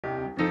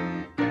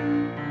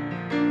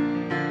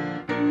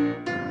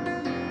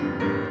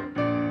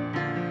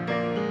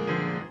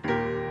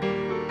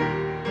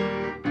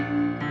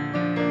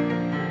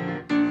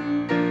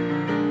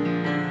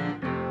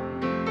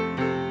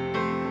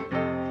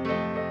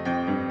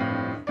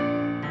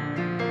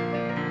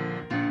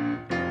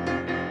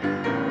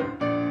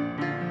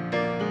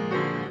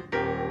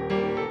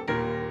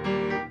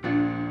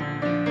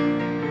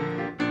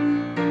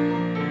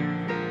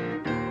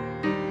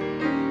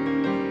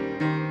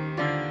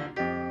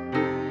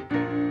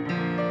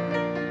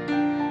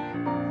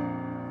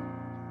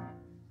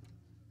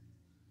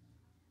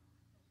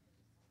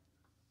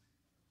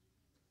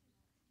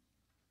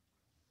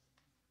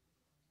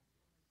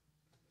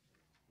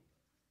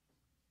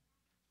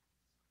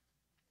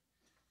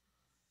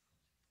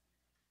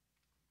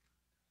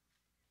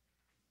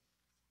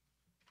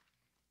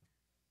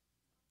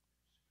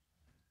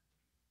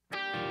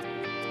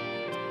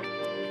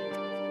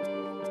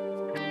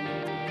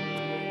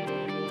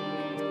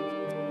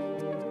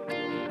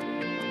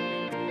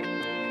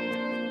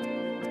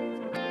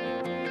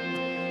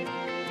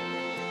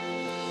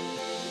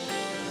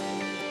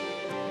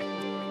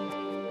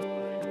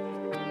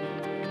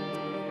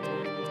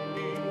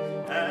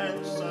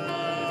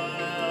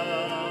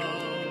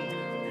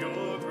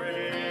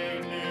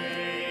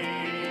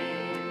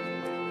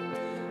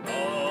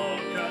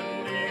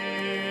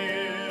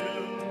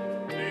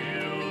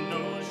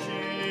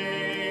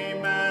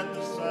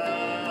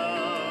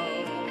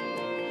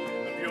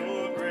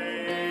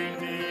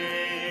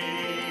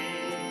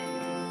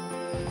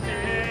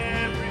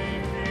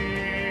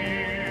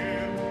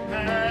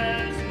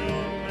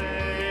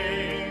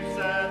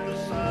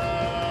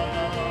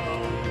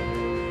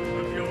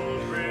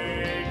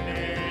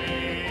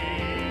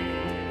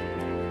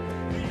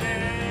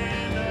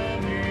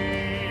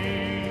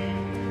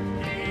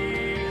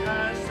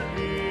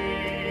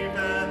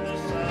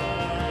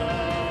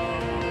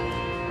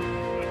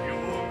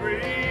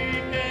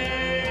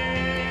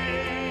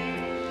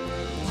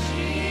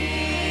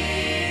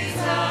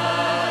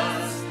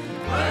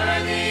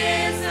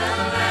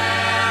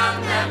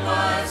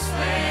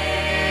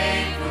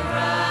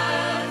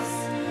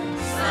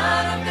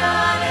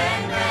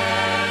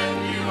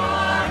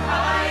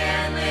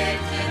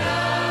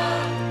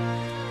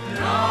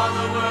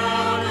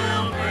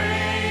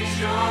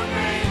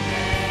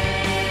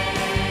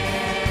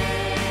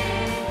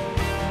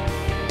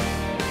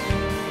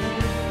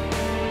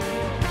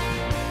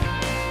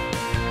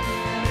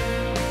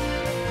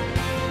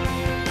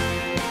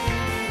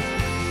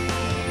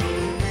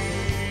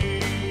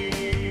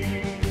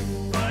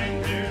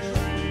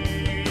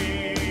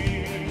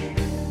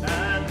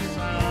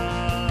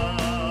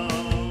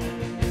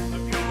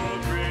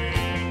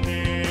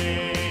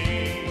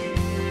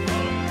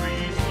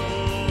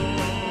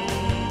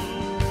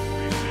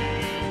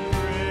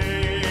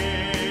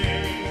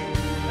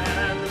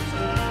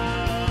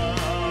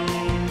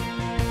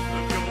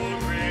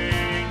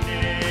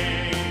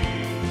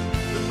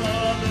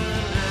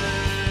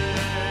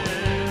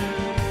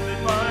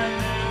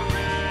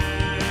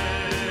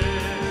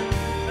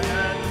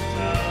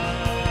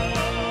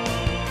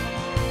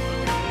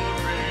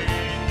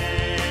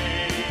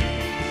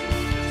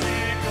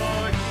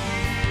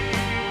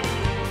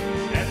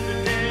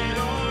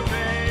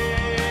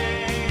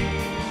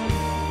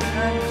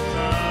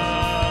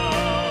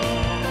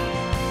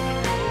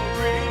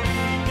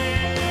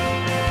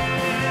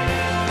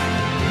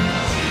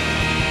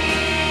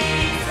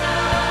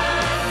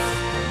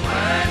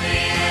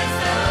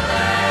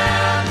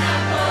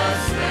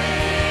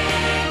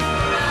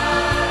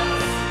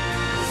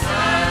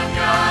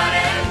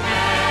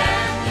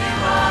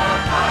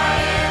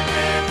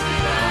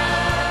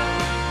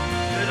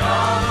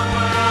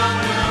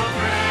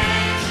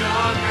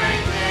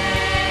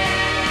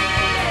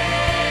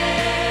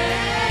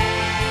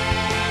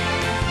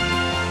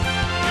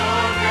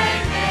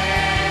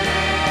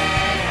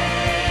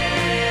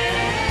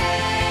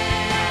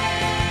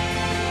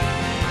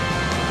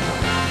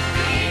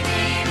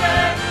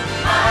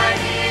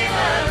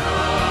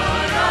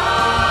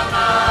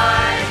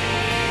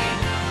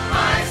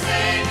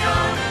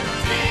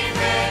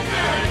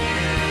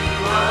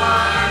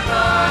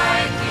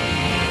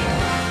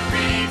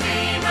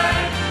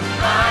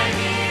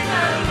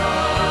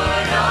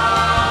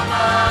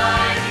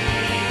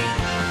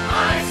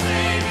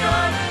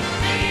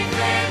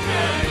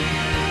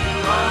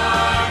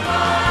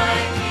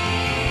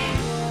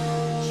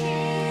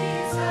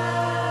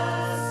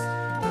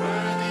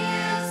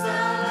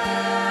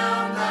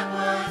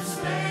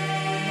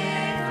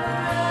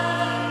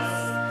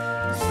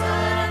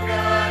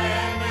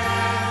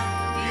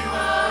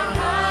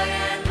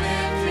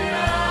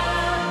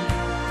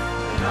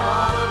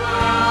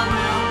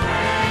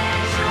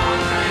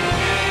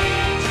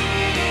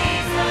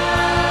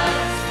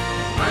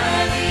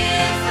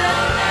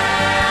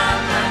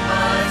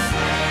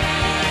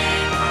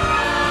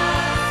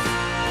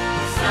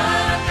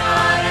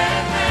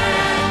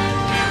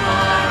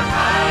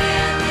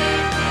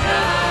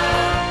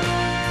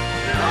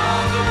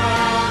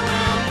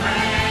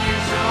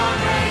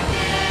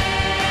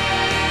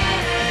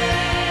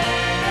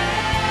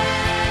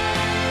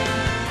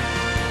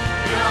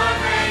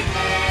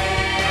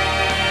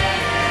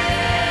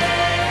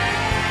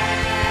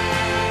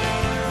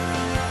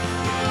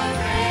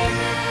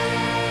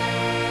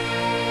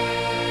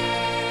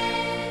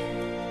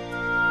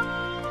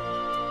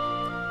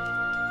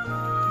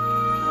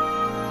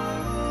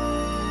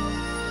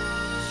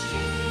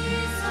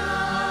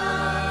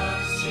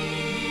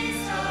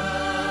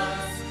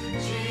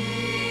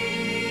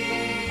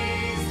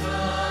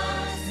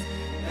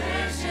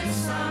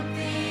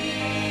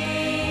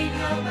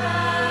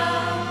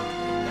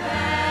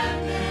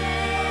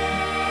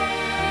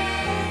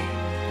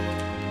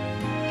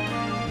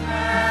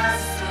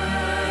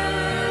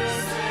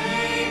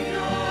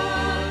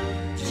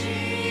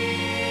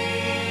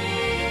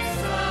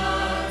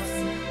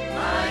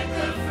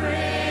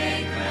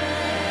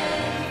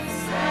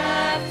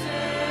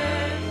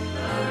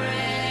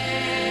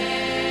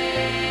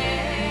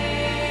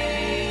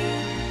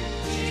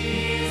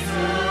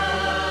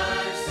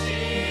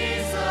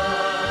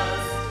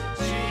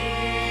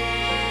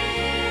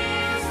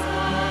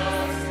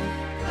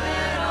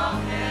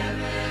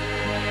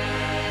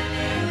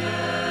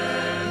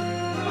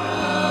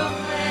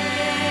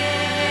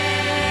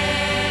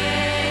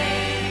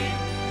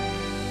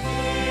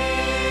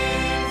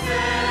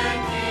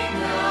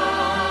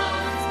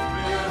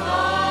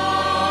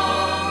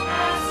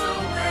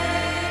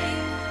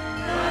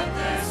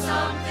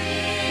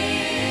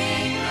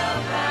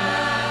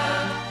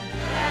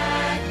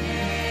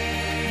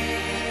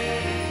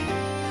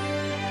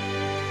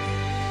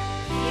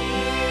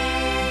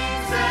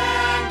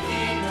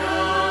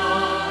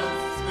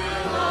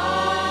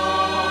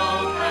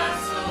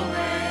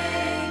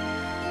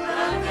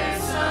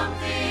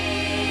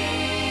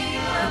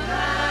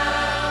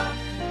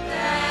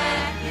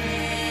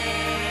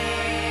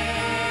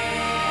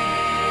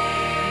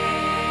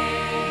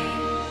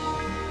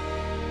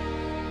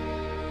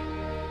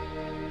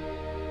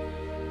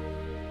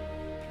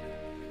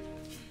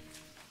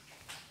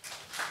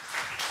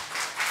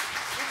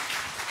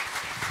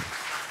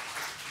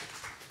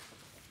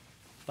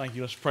Thank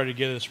you. Let's pray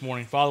together this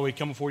morning. Father, we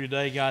come before you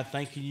today, God,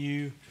 thanking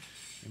you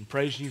and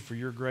praising you for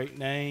your great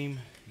name.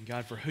 And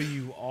God, for who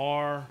you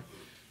are,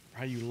 for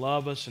how you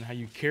love us and how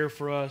you care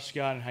for us,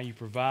 God, and how you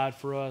provide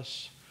for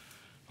us.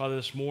 Father,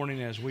 this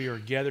morning as we are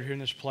gathered here in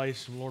this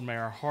place, Lord, may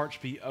our hearts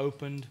be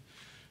opened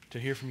to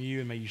hear from you,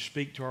 and may you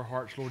speak to our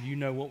hearts. Lord, you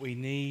know what we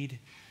need.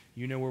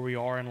 You know where we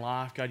are in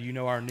life. God, you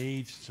know our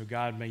needs. So,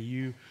 God, may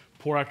you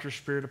pour out your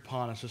Spirit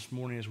upon us this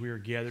morning as we are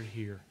gathered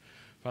here.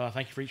 Father, I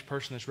thank you for each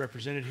person that's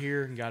represented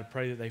here. And God, I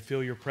pray that they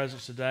feel your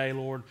presence today,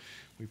 Lord.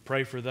 We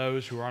pray for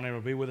those who are unable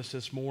to be with us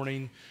this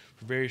morning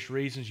for various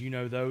reasons. You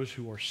know those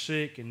who are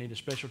sick and need a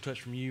special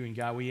touch from you. And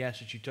God, we ask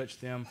that you touch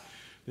them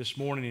this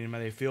morning, and may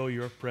they feel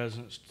your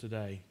presence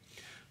today.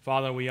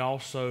 Father, we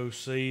also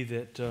see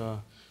that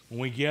when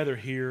we gather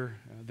here,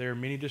 there are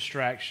many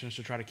distractions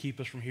to try to keep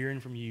us from hearing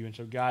from you. And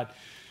so, God,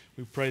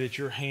 we pray that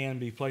your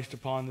hand be placed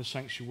upon this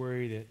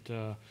sanctuary,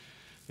 that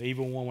the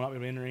evil one will not be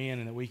able to enter in,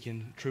 and that we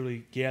can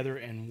truly gather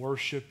and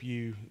worship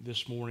you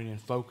this morning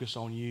and focus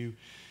on you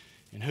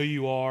and who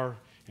you are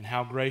and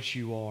how great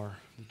you are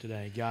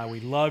today. God, we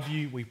love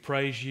you, we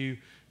praise you,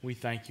 we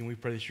thank you, and we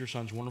pray this in your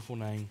Son's wonderful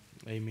name.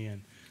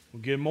 Amen.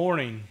 Well, good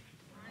morning.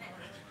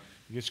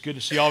 It's good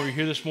to see all of you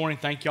here this morning.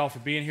 Thank you all for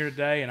being here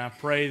today, and I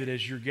pray that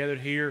as you're gathered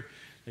here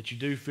that you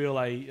do feel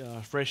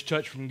a fresh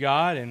touch from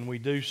God, and we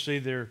do see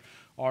there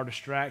are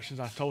distractions.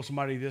 I told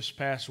somebody this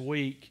past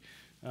week,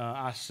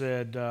 I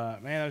said,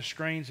 man, those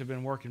screens have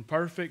been working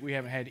perfect. We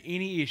haven't had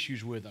any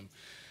issues with them.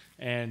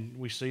 And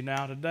we see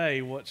now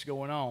today what's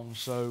going on.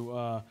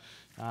 So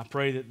I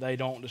pray that they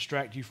don't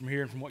distract you from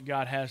hearing from what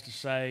God has to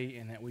say,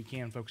 and that we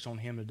can focus on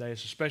Him today.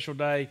 It's a special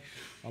day,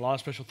 a lot of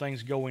special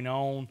things going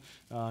on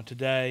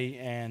today,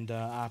 and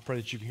I pray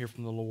that you can hear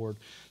from the Lord.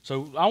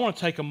 So I want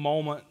to take a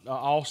moment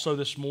also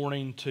this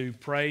morning to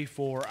pray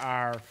for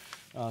our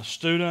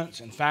students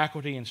and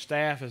faculty and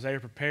staff as they are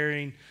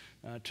preparing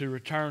to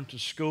return to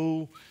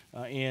school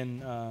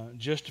in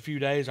just a few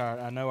days.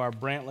 I know our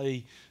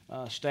Brantley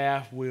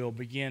staff will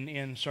begin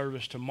in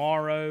service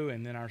tomorrow,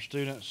 and then our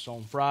students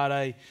on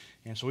Friday.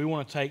 And so we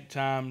want to take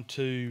time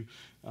to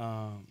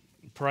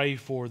pray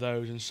for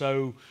those. And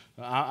so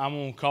I'm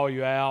going to call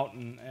you out,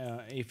 and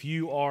if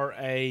you're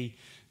a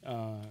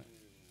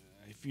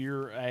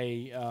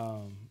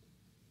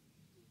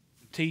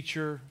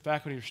teacher,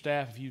 faculty, or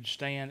staff, if you'd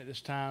stand at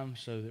this time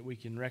so that we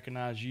can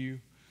recognize you.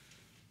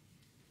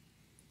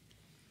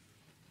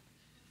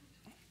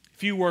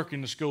 If you work in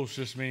the school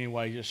system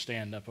anyway, just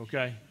stand up,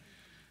 okay?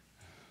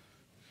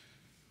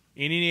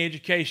 In any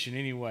education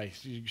anyway,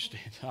 you can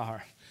stand. All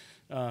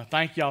right.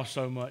 Thank y'all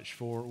so much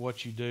for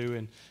what you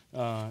do.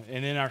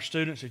 And then our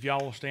students, if y'all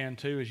will stand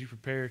too as you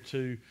prepare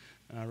to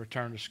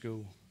return to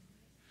school.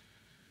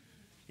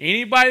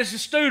 Anybody that's a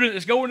student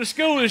that's going to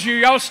school this year,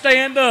 y'all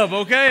stand up,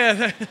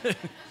 okay?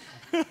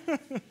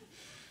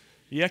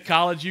 Yeah,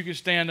 college, you can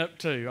stand up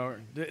too. All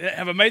right.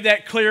 Have I made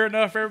that clear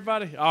enough,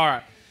 everybody? All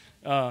right.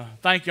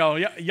 Thank y'all.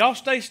 Y'all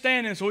stay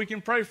standing so we can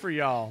pray for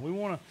y'all. We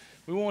want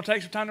to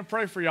take some time to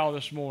pray for y'all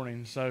this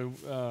morning. So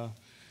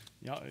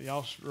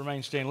y'all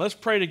remain standing. Let's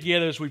pray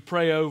together as we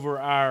pray over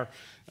our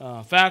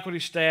faculty,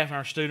 staff, and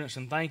our students.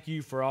 And thank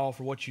you for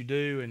what you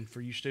do. And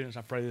for you students,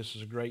 I pray this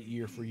is a great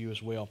year for you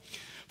as well.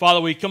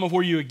 Father, we come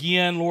before you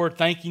again, Lord,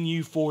 thanking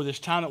you for this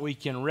time that we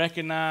can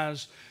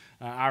recognize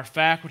our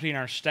faculty and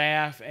our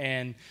staff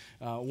and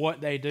what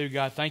they do.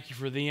 God, thank you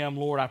for them.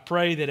 Lord, I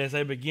pray that as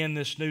they begin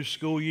this new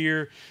school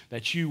year,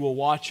 that you will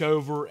watch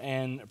over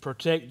and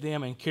protect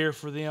them and care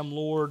for them,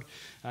 Lord.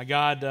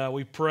 God,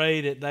 we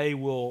pray that they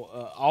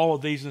will, all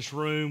of these in this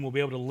room will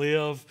be able to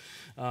live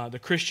the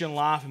Christian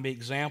life and be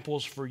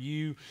examples for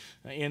you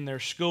in their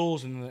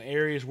schools and in the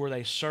areas where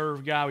they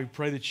serve. God, we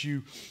pray that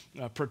you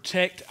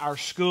protect our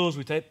schools.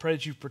 We pray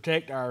that you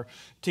protect our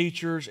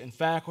teachers and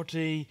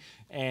faculty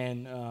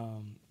and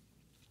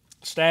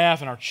staff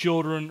and our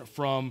children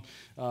from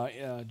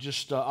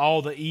just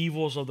all the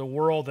evils of the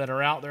world that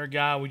are out there,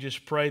 God. We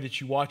just pray that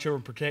you watch over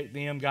and protect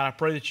them. God, I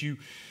pray that you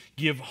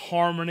give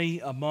harmony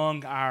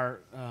among our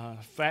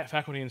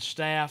faculty and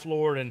staff,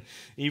 Lord, and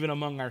even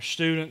among our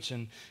students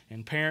and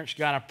parents.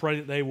 God, I pray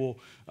that they will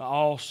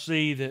all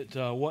see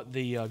that what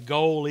the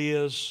goal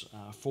is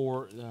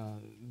for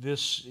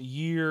this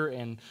year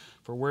and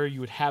for where you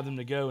would have them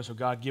to go. And so,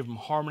 God, give them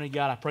harmony.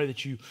 God, I pray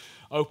that you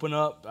open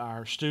up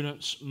our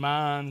students'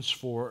 minds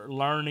for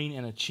learning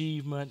and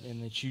achievement,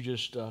 and that you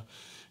just,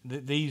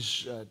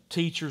 these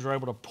teachers are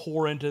able to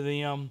pour into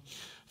them.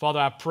 Father,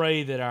 I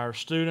pray that our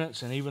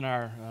students and even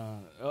our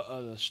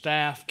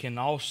staff can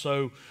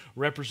also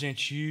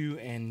represent you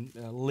and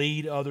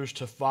lead others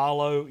to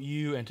follow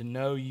you and to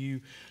know you.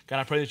 God,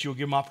 I pray that you'll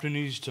give them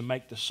opportunities to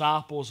make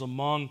disciples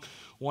among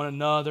one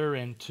another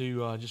and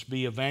to just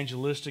be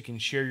evangelistic and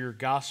share your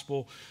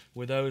gospel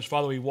with those.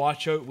 Father, we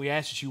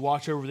ask that you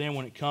watch over them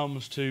when it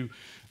comes to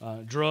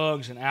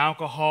drugs and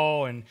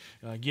alcohol, and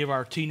give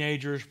our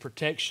teenagers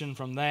protection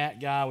from that.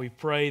 God, we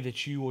pray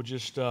that you will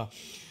just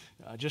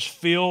Just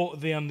fill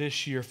them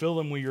this year. Fill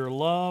them with your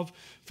love.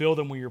 Fill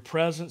them with your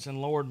presence.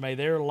 And Lord, may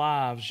their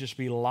lives just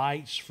be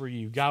lights for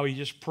you. God, we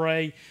just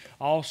pray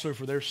also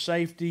for their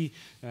safety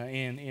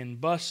in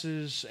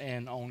buses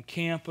and on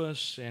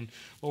campus. And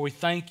Lord, we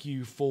thank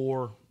you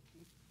for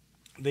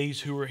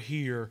these who are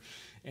here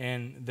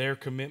and their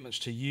commitments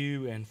to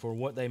you and for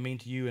what they mean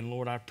to you. And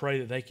Lord, I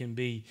pray that they can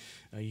be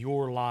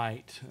your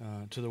light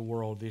to the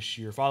world this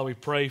year. Father, we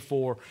pray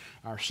for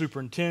our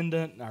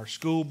superintendent, our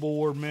school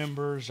board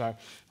members,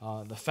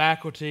 the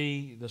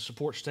faculty, the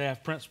support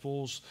staff,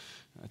 principals,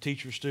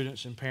 teachers,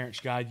 students, and parents.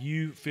 God,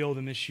 you fill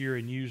them this year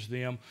and use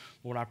them.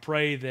 Lord, I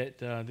pray that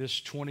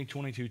this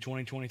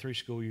 2022-2023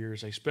 school year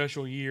is a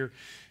special year,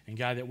 and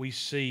God, that we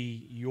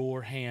see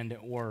your hand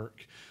at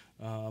work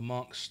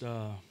amongst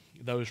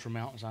those from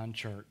Mount Zion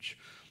Church.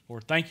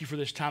 Lord, thank you for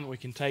this time that we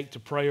can take to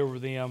pray over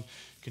them,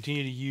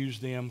 continue to use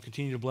them,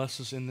 continue to bless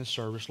us in this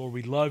service. Lord,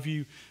 we love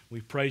you, we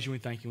praise you, we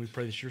thank you, we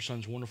pray this in your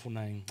Son's wonderful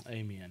name.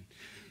 Amen.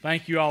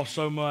 Thank you all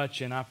so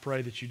much, and I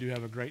pray that you do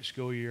have a great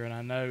school year. And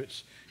I know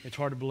it's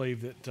hard to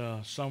believe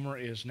that summer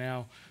is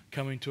now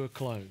coming to a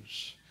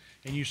close.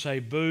 And you say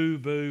boo,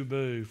 boo,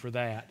 boo for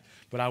that.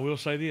 But I will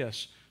say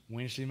this,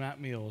 Wednesday night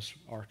meals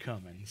are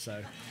coming.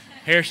 So,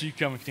 Harrison, you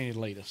come and continue to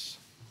lead us.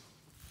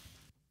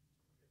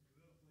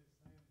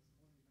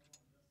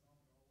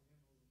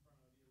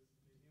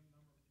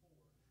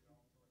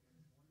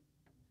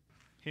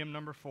 Hymn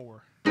number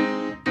 4.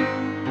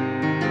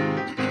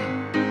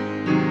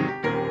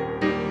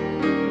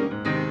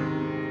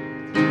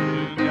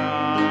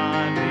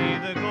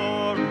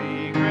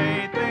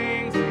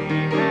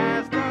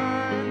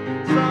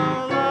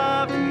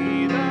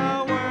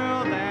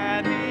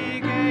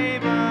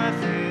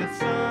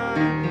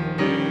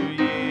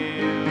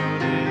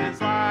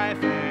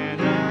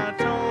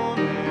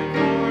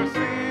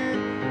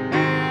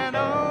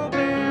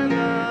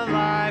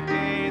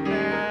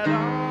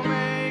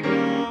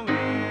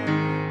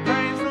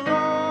 Praise the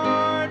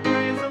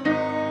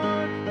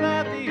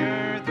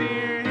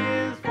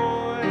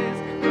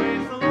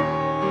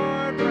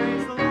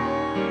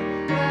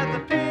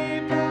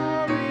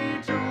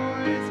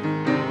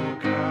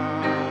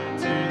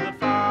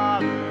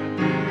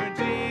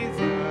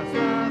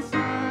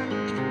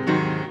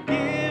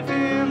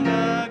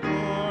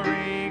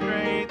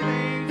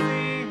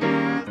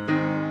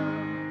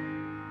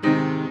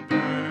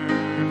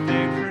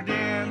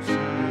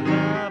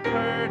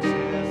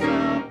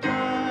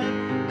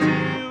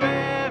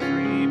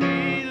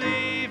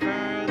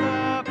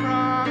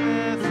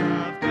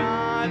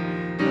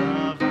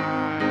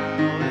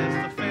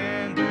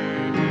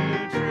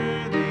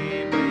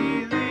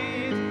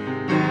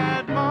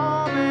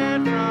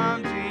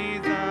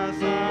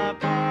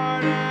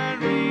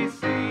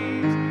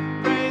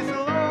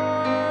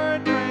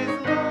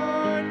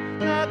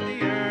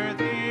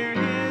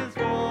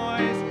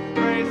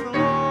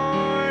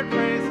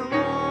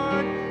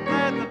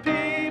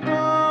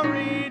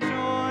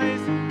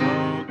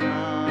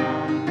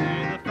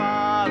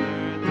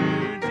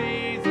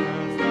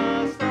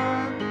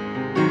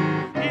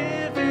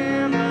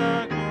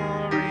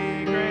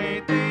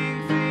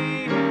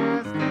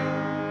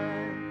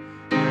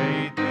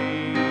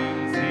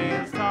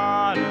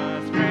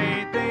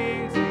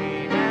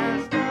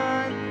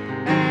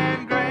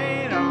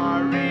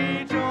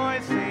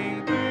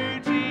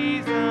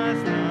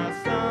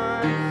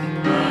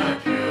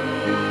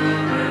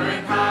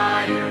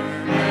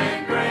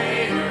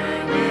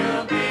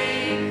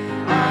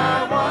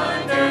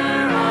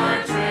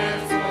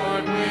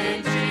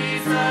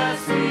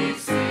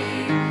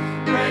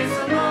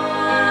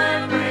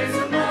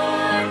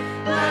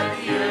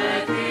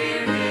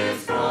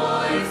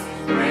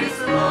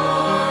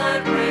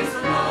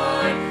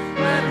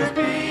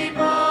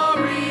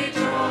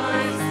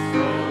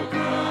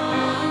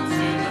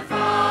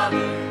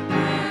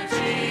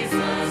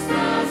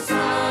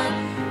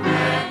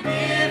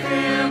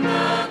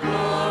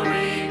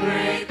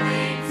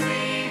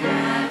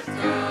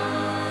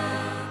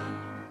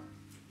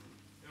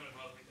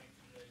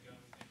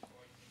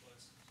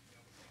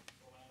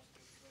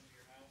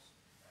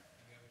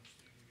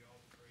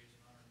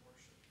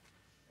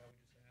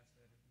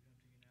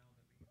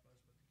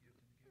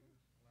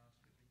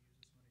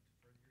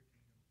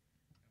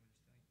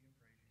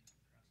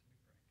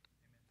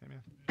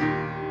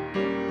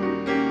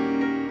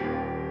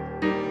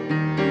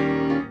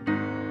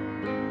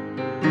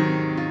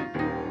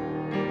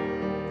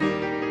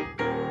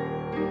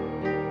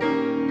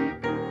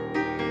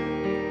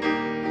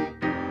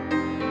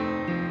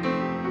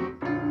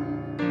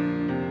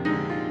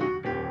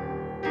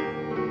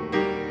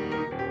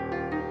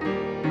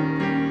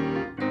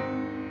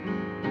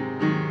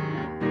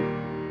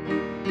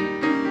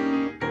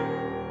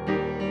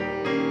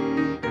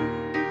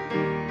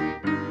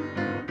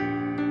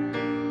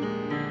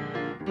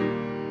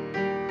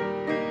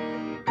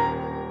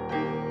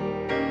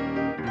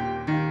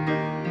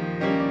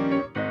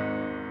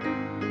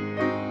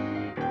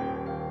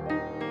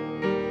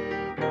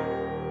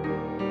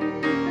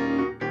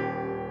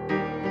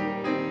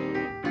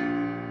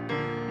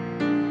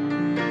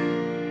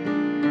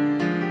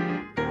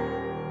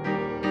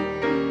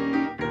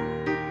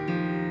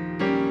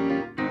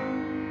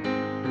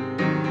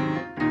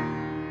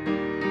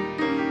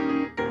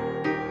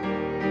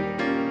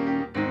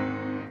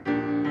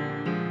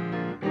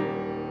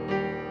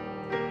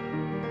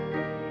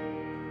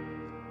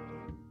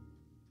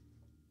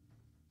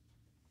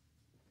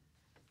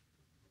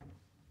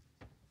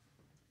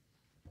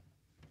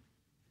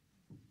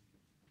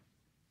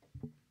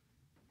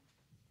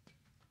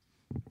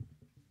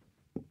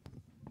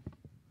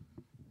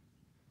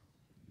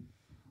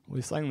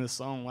We sang this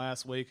song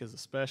last week as a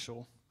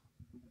special.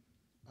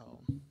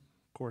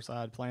 Of course, I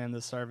had planned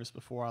this service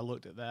before I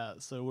looked at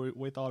that, so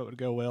we thought it would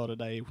go well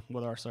today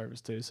with our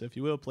service too. So if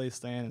you will, please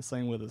stand and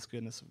sing with us,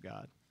 Goodness of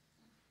God.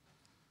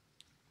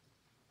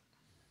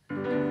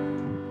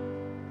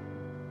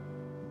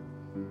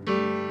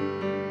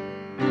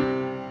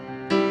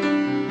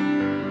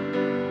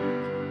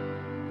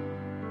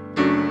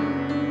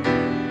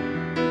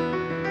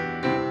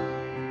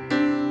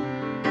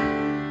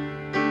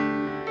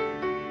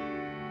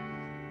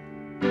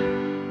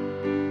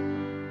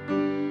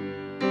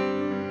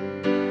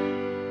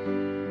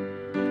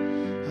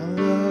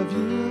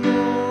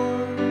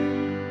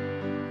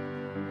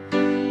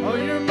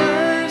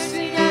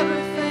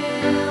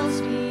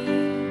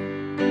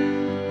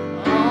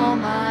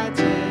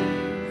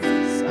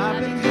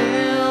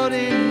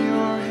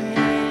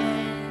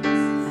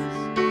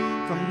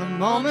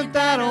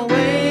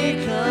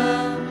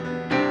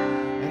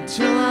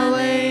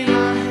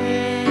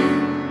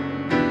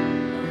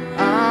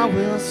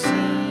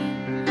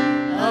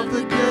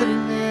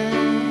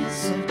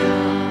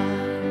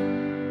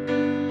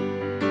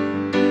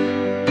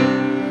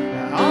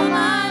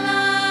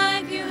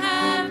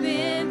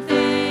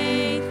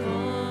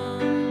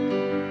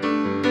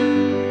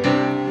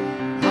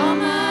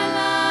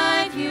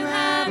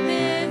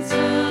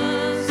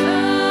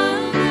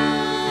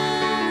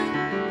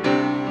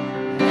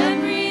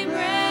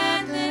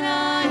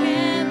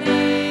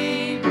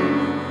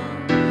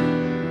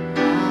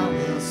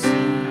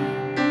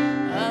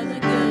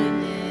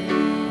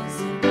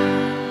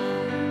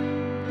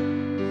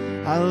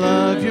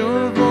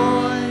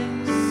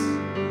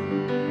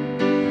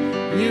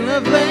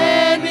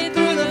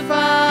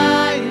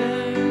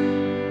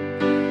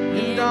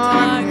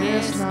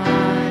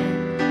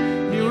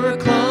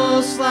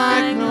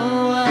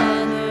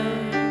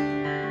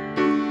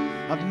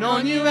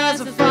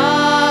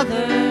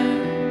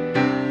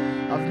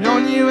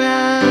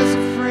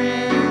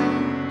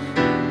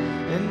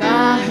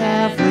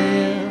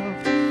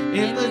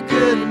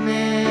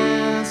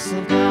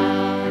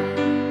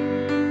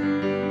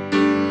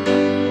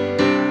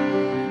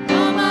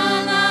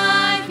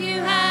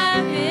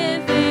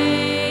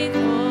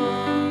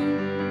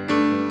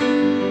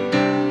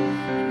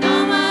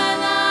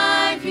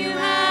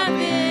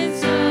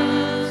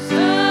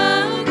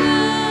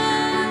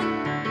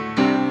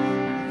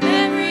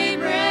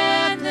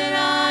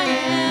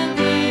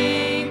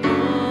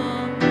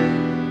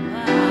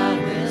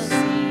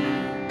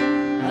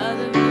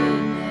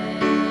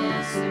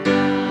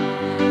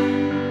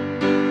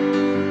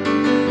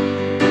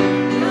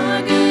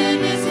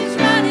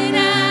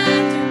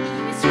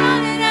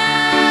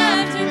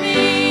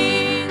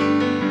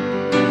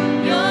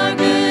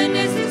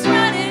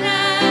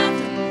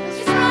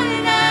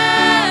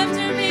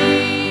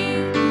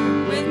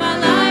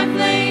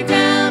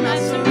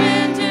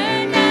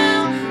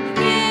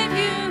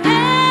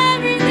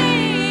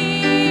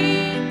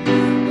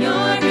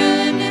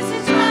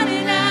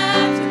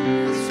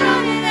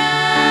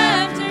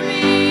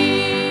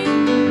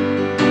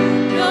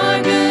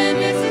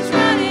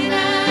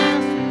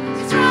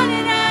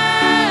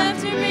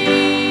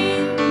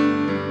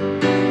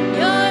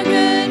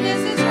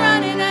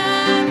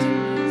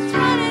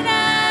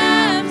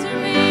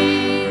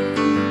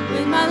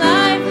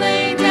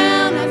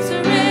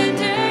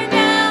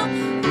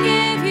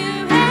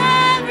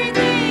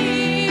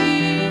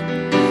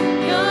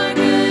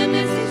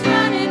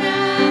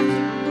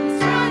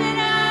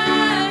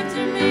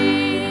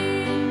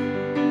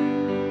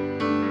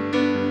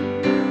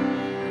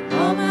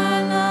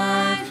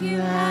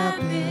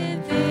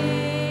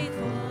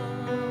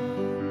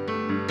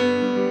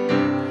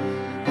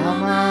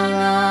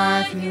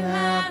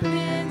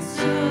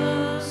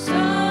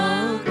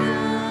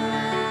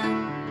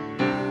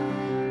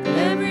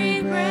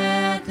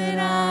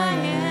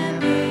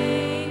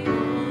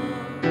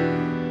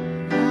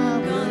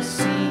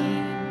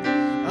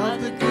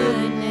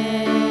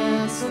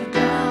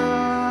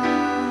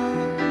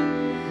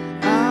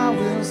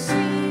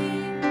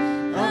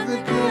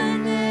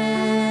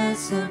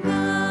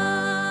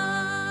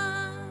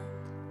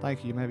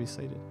 Thank you. You may be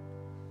seated.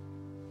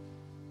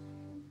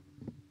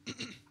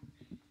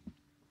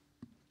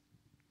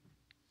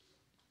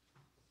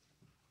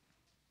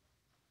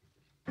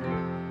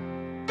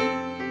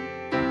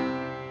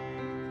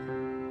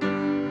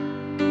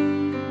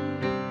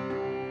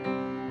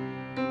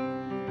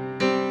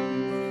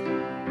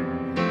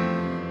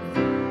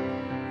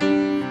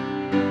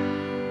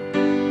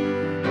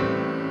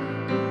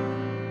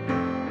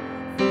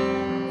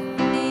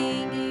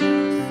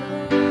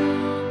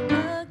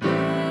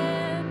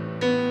 Again,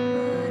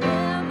 but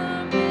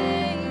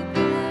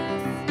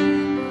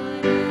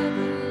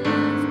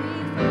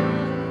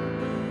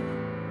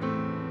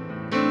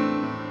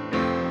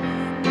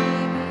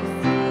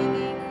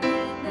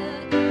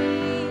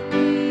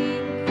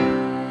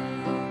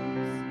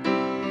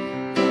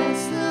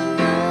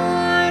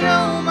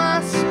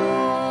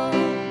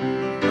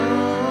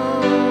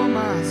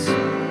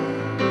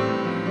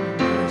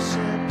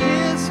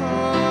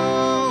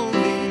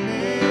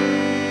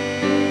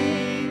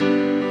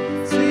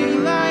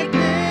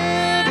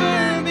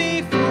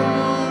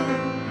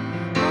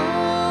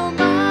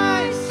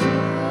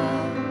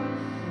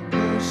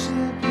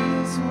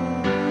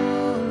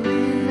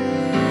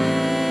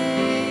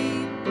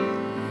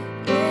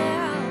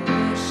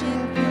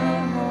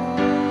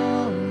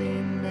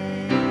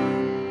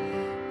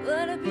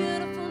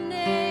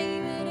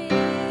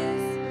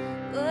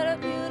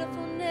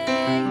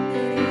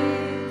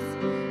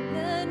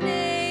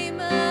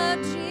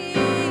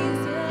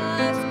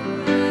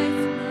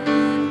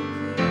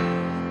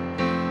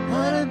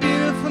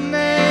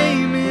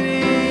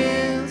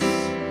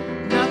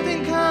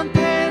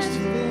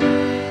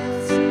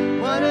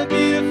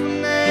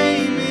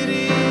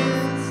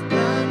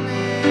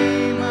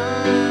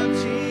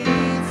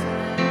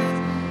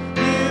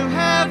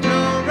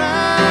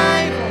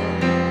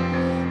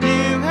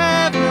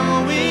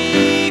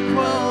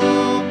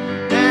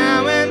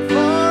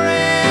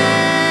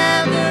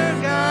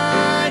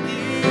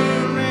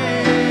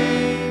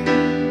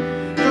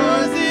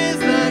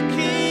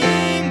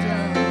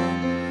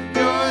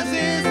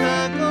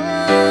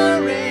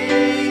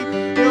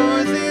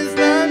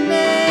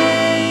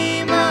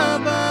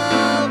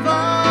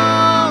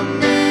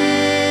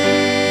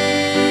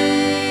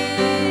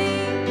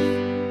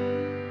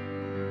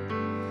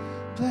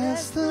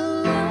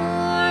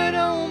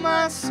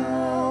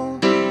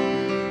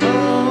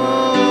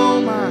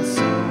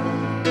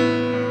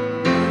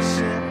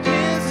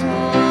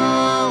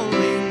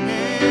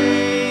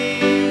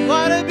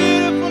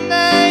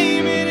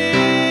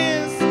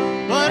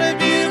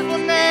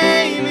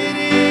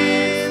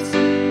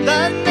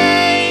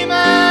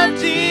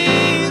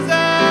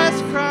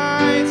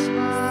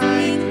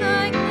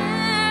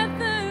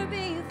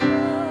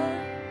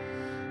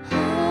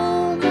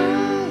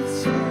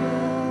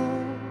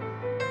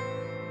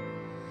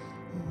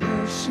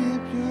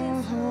worship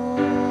your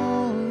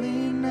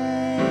holy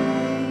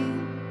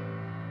name,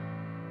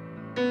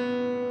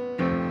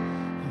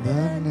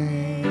 the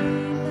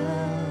name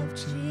of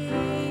Jesus.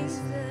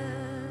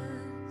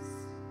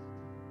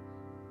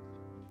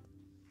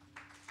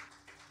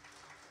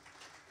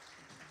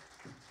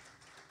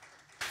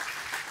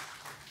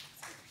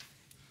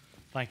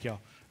 Thank y'all.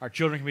 Our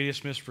children can be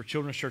dismissed for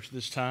Children's Church at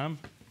this time.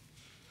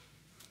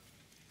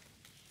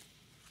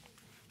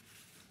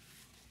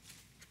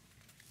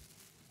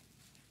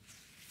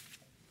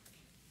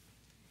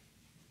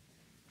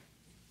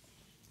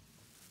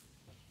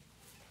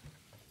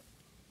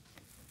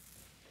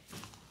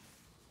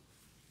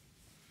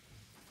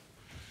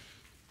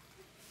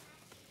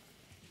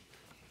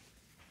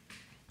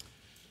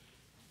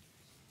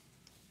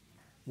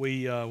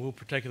 We will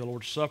partake of the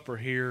Lord's Supper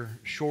here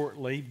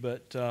shortly,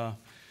 but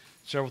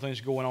several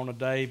things going on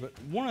today. But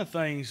one of the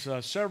things,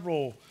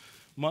 several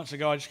months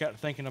ago, I just got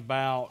thinking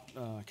about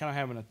kind of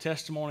having a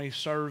testimony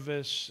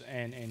service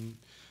and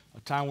a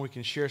time where we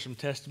can share some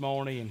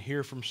testimony and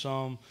hear from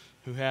some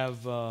who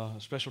have a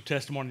special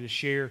testimony to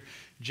share.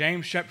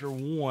 James chapter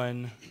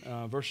 1,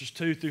 verses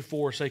 2 through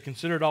 4 say,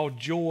 "Consider it all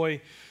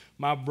joy,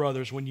 my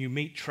brothers, when you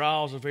meet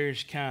trials of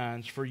various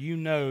kinds, for you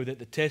know that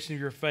the testing of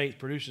your faith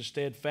produces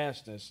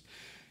steadfastness.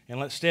 And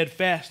let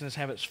steadfastness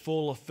have its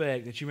full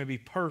effect, that you may be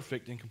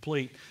perfect and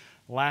complete,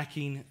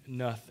 lacking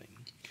nothing."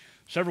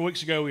 Several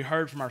weeks ago, we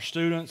heard from our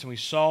students, and we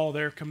saw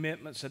their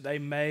commitments that they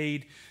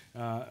made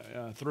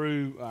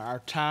through our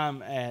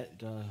time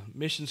at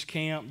missions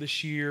camp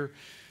this year.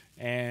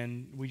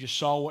 And we just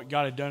saw what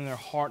God had done in their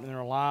heart and in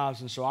their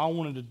lives. And so I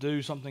wanted to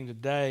do something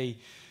today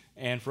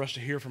and for us to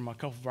hear from a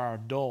couple of our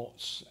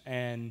adults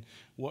and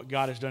what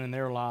God has done in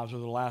their lives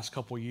over the last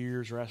couple of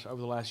years, or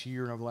over the last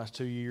year and over the last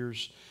 2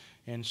 years.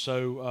 And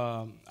so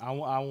I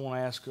want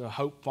to ask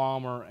Hope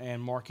Folmar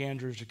and Mark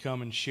Andrews to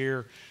come and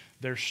share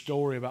their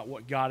story about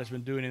what God has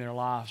been doing in their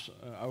lives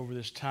over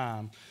this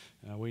time.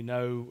 We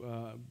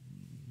know,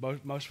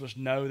 most of us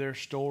know their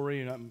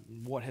story and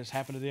what has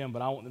happened to them,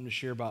 but I want them to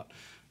share about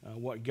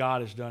what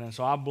God has done. And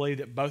so I believe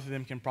that both of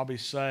them can probably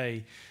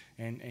say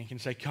and can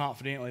say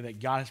confidently that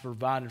God has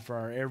provided for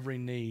our every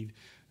need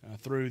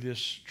through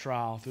this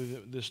trial,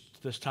 through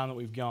this time that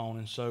we've gone.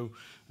 And so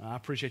I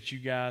appreciate you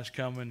guys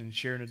coming and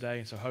sharing today,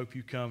 and so hope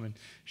you come and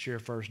share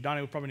first. Donnie,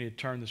 we'll probably need to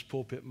turn this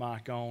pulpit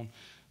mic on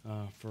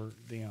for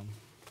them.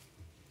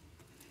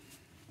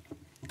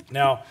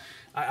 Now,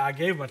 I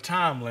gave them a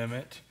time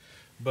limit,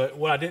 but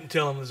what I didn't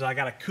tell them is I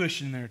got a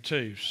cushion there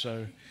too,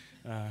 so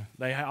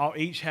they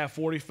each have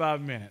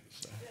 45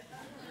 minutes. So.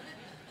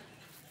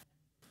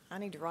 I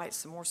need to write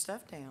some more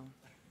stuff down.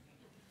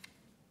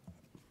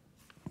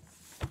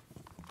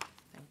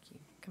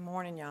 Good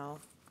morning, y'all.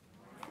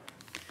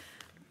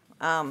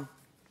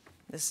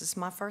 This is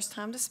my first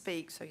time to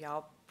speak, so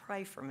y'all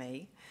pray for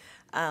me.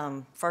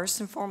 First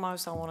and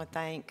foremost, I want to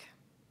thank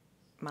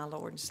my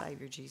Lord and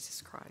Savior,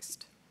 Jesus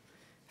Christ,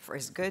 for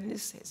his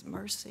goodness, his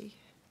mercy,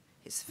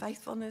 his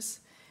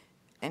faithfulness,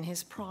 and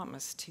his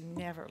promise to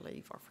never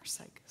leave or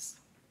forsake us.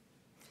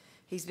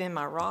 He's been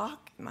my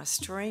rock, my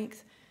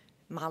strength,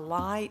 my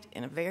light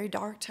in a very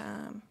dark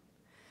time.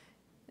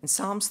 And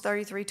Psalms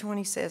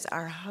 33:20 says,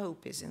 "Our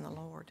hope is in the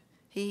Lord.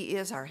 He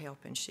is our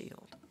help and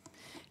shield.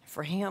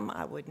 For him,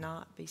 I would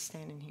not be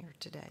standing here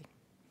today."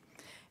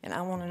 And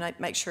I want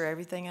to make sure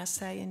everything I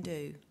say and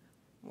do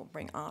will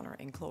bring honor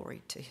and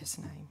glory to his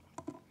name.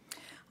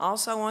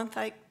 Also, I want to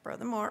thank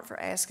Brother Mark for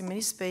asking me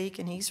to speak,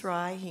 and he's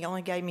right. He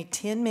only gave me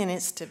 10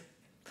 minutes to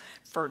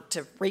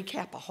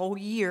recap a whole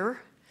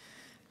year.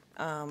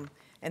 And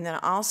then I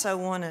also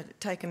want to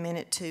take a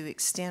minute to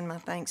extend my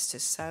thanks to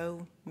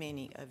so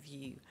many of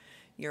you.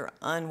 Your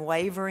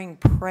unwavering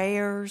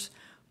prayers,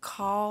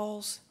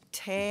 calls,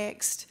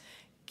 texts,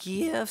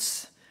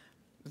 gifts,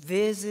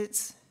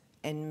 visits,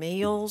 and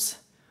meals.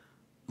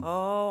 Oh,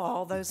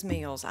 all those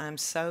meals. I'm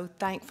so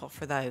thankful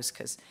for those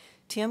because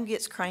Tim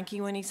gets cranky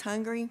when he's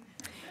hungry.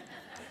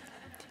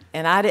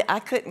 And I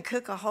couldn't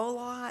cook a whole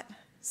lot.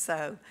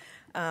 So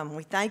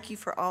we thank you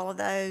for all of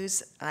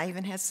those. I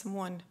even had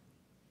someone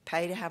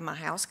pay to have my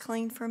house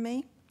cleaned for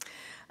me.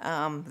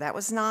 That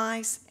was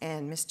nice.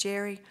 And Miss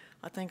Jerry,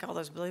 I think all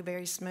those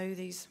blueberry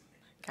smoothies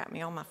got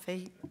me on my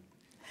feet.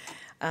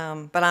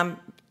 But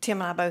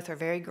Tim and I both are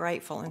very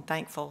grateful and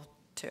thankful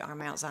to our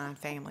Mount Zion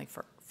family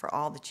for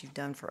all that you've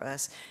done for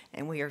us,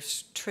 and we are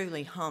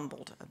truly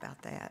humbled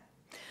about that.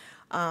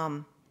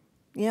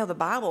 The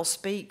Bible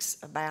speaks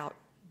about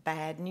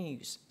bad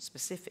news,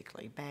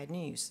 specifically bad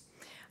news.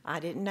 I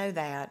didn't know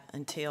that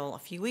until a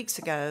few weeks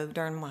ago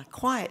during my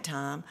quiet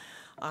time.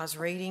 I was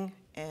reading,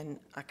 and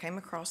I came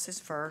across this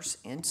verse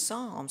in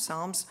Psalms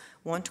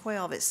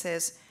 112. It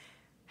says,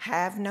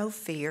 "Have no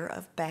fear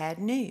of bad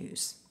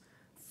news,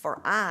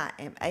 for I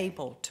am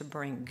able to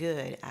bring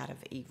good out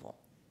of evil."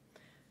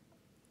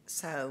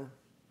 So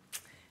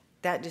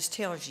that just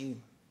tells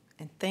you,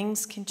 and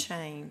things can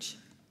change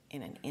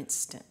in an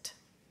instant.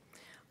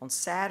 On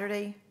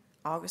Saturday,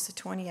 August the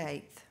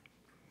 28th,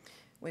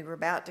 we were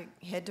about to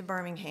head to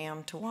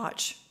Birmingham to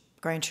watch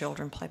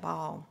grandchildren play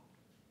ball.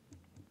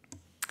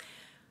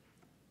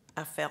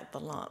 I felt the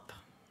lump.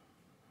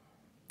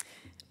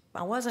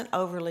 I wasn't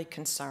overly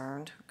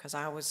concerned because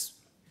I was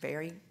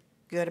very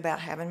good about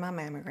having my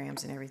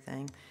mammograms and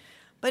everything,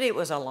 but it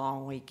was a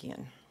long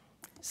weekend.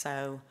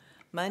 So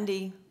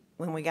Monday,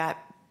 when we got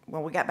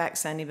back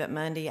Sunday, but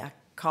Monday I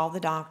called the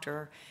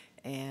doctor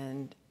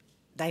and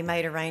they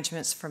made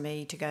arrangements for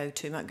me to go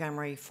to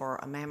Montgomery for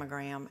a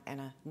mammogram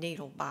and a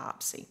needle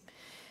biopsy.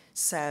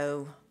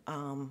 So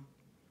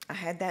I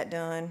had that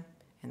done,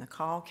 and the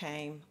call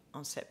came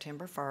on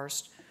September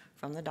 1st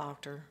from the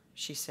doctor.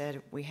 She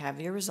said, "We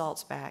have your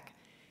results back,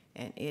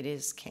 and it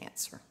is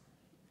cancer."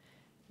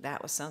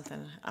 That was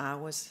something I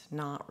was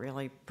not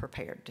really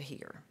prepared to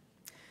hear.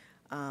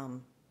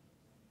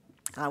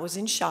 I was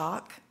in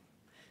shock,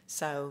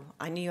 so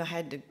I knew I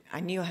had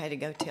to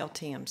go tell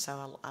Tim.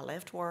 So I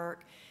left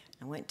work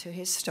and went to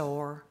his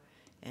store,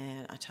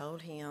 and I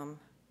told him,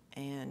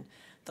 and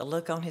the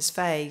look on his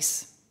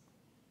face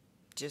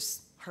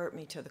just hurt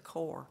me to the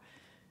core.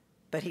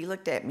 But he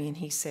looked at me and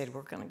he said,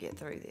 "We're going to get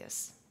through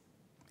this."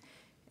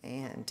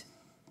 And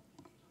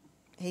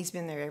he's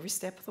been there every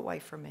step of the way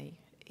for me.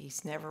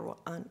 He's never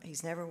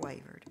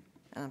wavered,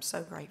 and I'm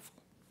so grateful.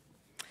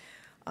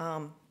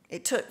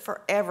 It took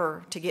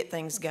forever to get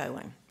things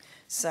going.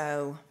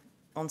 So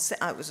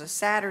it was a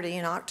Saturday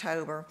in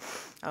October.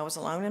 I was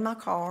alone in my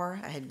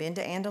car. I had been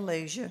to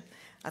Andalusia,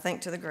 I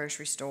think to the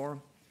grocery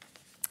store,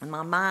 and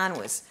my mind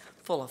was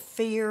full of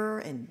fear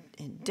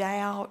and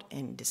doubt,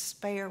 and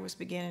despair was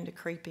beginning to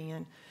creep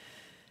in.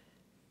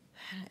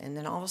 And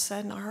then all of a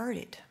sudden I heard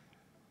it.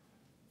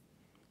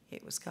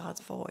 It was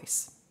God's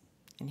voice.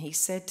 And he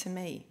said to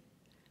me,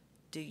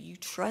 "Do you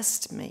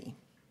trust me?"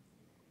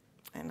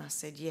 And I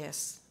said,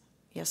 "Yes.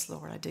 Yes,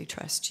 Lord, I do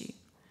trust you."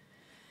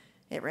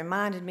 It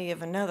reminded me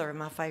of another of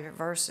my favorite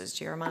verses,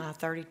 Jeremiah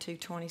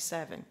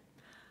 32:27.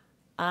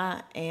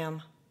 "I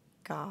am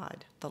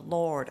God, the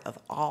Lord of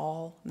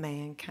all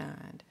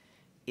mankind.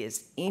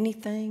 Is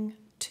anything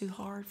too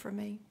hard for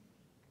me?"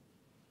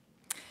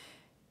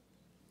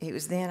 It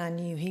was then I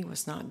knew he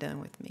was not done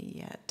with me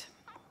yet.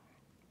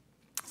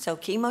 So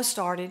chemo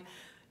started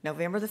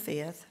November the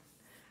 5th.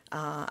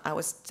 I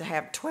was to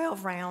have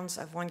 12 rounds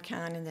of one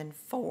kind and then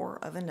 4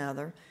 of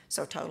another,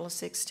 so a total of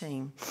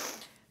 16.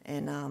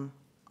 And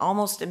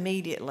almost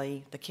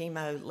immediately, the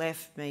chemo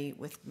left me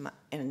with my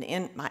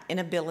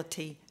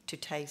inability to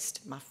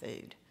taste my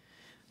food.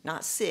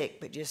 Not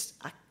sick, but just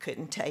I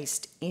couldn't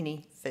taste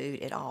any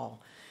food at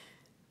all.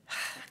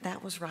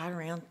 That was right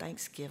around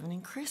Thanksgiving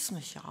and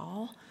Christmas,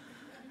 y'all.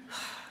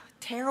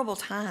 Terrible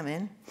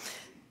timing.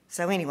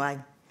 So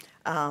anyway,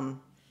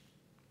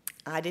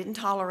 I didn't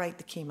tolerate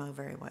the chemo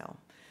very well.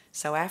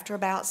 So after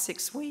about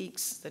 6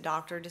 weeks, the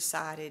doctor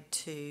decided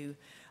to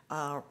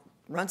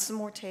run some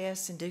more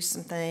tests and do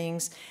some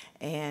things.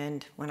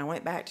 And when I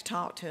went back to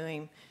talk to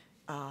him,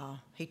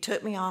 he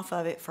took me off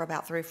of it for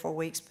about 3 or 4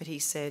 weeks, but he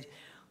said,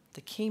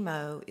 "The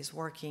chemo is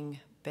working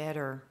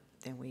better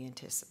than we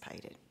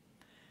anticipated.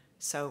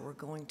 So we're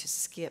going to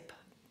skip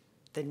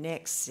the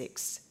next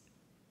 6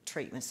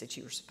 treatments that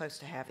you were supposed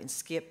to have and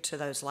skip to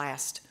those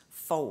last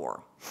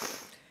 4.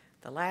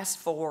 The last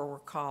 4 were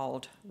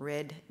called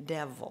Red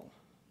Devil.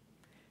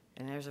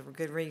 And there's a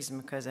good reason,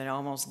 because it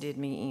almost did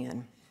me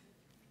in.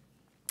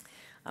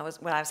 I was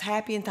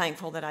happy and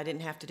thankful that I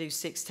didn't have to do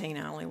 16.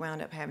 I only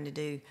wound up having to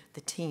do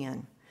the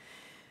 10.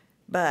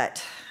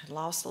 But I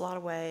lost a lot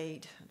of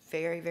weight,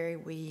 very, very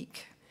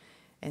weak.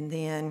 And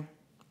then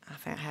I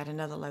had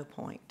another low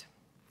point.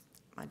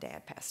 My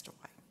dad passed away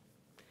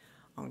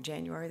on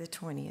January the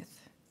 20th.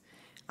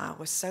 I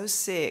was so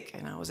sick,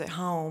 and I was at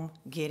home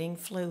getting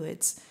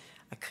fluids.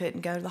 I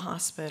couldn't go to the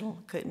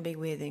hospital, couldn't be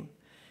with him.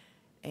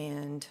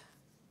 And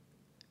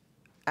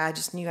I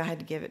just knew I had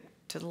to give it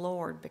to the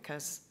Lord,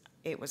 because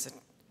it was a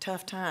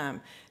tough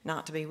time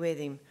not to be with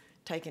him,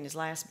 taking his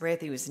last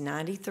breath. He was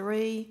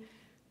 93,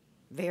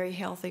 very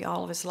healthy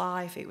all of his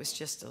life. It was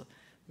just a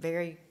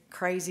very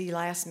crazy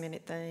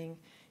last-minute thing,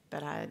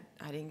 but I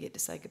didn't get to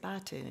say goodbye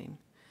to him.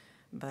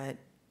 But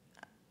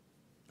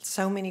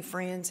so many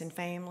friends and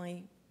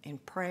family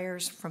and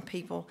prayers from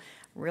people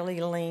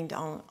really leaned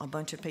on a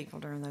bunch of people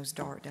during those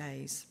dark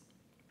days.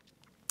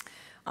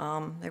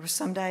 There were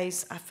some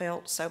days I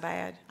felt so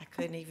bad I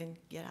couldn't even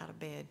get out of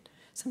bed.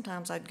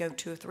 Sometimes I'd go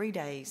 2 or 3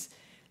 days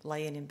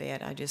laying in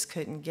bed. I just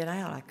couldn't get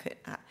out.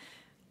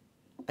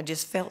 I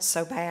just felt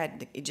so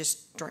bad.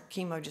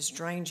 Chemo just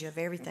drains you of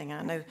everything.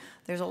 I know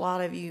there's a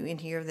lot of you in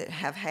here that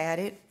have had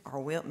it,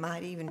 or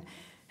might even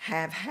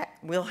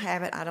will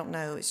have it. I don't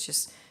know. It's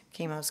just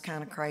chemo's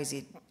kind of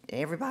crazy.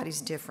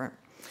 Everybody's different.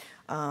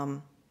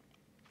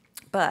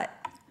 But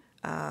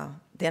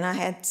then I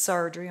had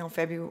surgery on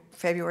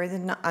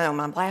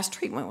my last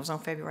treatment was on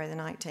February the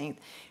 19th,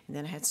 and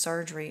then I had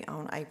surgery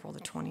on April the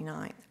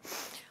 29th.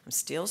 I'm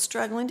still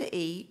struggling to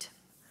eat,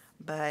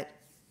 but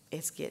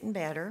it's getting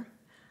better.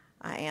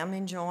 I am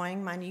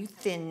enjoying my new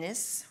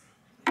thinness,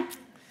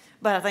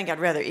 but I think I'd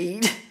rather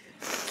eat.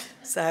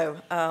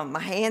 So my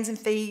hands and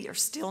feet are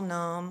still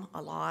numb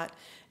a lot,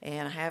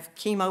 and I have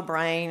chemo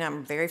brain.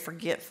 I'm very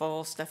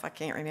forgetful, stuff I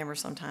can't remember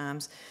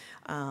sometimes.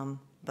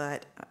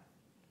 But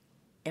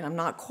and I'm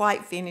not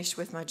quite finished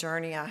with my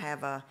journey. I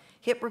have a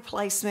hip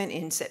replacement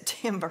in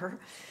September.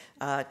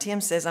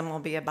 Tim says I'm going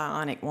to be a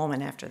bionic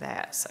woman after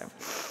that. So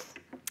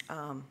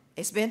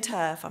it's been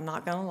tough, I'm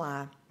not going to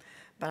lie.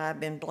 But I've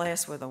been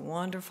blessed with a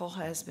wonderful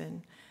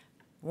husband,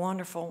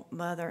 wonderful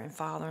mother and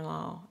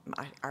father-in-law,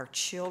 our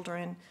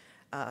children,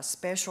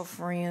 special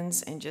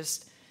friends, and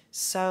just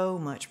so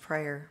much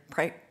prayer.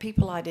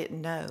 People I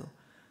didn't know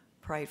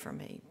prayed for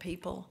me.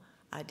 People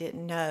I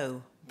didn't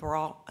know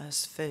brought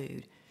us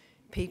food.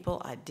 People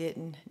I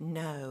didn't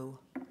know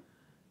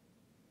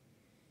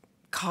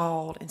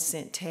called and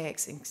sent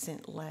texts and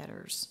sent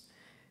letters.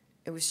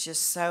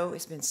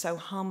 It's been so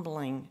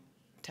humbling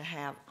to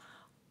have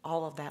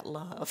all of that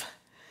love.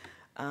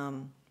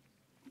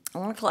 I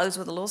want to close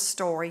with a little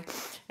story.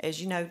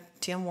 As you know,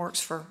 Tim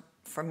works for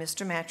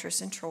Mr.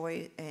 Mattress in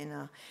Troy,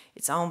 and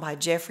it's owned by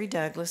Jeffrey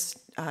Douglas.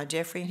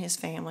 Jeffrey and his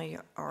family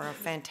are a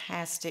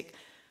fantastic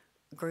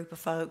group of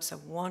folks, a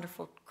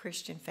wonderful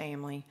Christian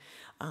family.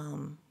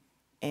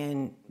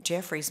 And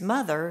Jeffrey's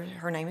mother,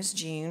 her name is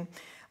June,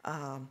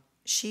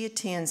 she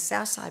attends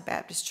Southside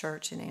Baptist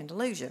Church in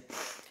Andalusia.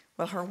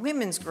 Well, her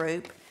women's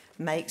group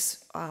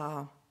makes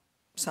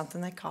something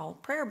they call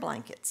prayer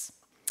blankets.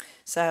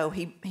 So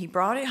he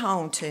brought it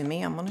home to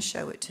me. I'm going to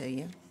show it to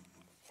you.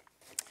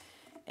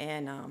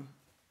 And let's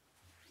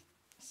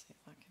see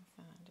if I can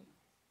find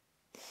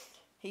it.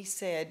 He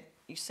said,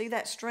 you see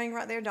that string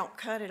right there? Don't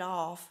cut it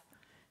off.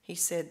 He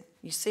said,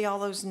 you see all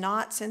those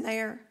knots in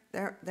there?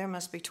 There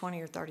must be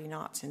 20 or 30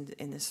 knots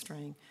in this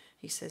string.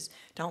 He says,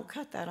 don't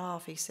cut that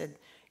off. He said,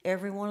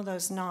 every one of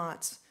those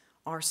knots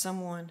are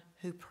someone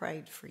who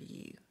prayed for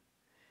you.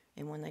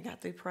 And when they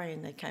got through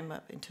praying, they came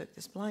up and took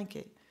this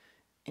blanket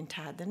and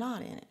tied the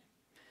knot in it.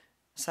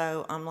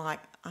 So I'm like,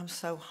 I'm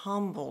so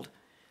humbled.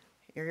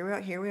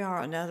 Here we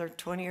are, another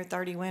 20 or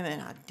 30 women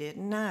I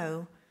didn't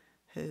know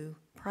who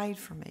prayed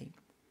for me.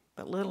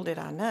 But little did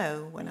I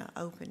know, when I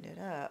opened it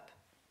up,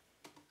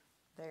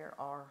 there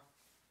are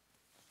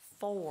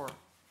 4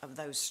 of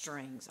those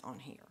strings on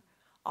here,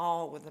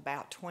 all with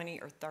about 20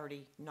 or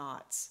 30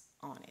 knots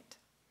on it.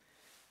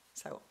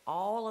 So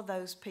all of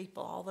those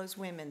people, all those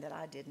women that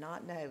I did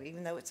not know,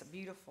 even though it's a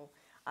beautiful,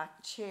 I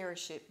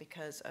cherish it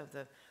because of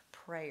the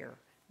prayer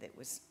that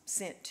was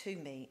sent to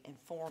me and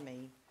for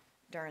me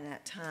during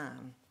that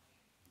time.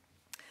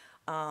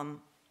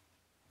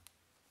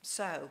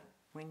 So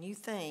when you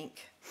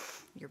think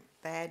your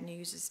bad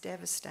news is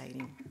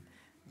devastating,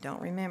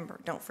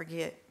 don't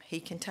forget, He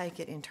can take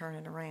it and turn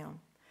it around.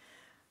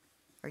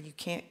 Or you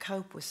can't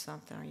cope with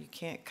something, or you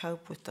can't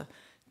cope with the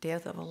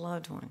death of a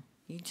loved one.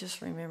 You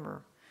just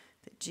remember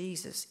that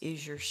Jesus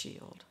is your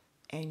shield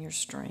and your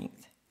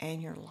strength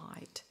and your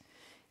light.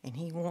 And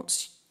He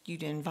wants you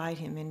to invite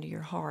Him into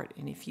your heart.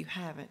 And if you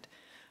haven't,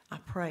 I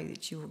pray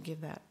that you will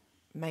give that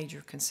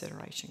major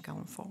consideration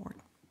going forward.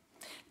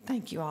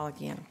 Thank you all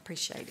again.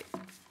 Appreciate it.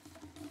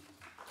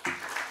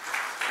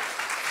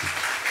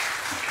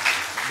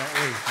 Don't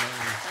leave.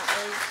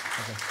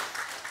 Okay.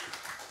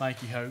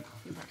 Thank you, Hope.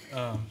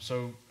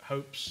 So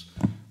Hope's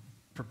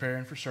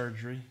preparing for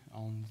surgery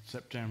on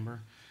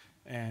September.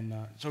 And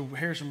so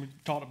Harrison, we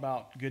talked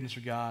about goodness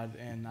of God,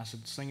 and I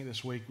said, sing it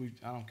this week.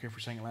 I don't care if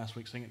we sang it last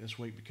week, sing it this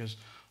week, because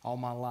all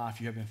my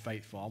life you have been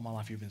faithful. All my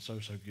life you've been so,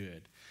 so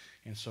good.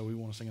 And so we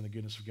want to sing in the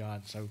goodness of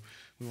God. So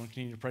we want to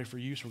continue to pray for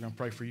you. So we're going to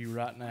pray for you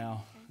right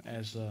now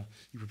as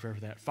you prepare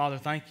for that. Father,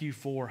 thank you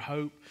for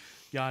Hope,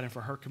 God, and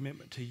for her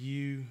commitment to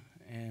you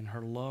and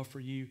her love for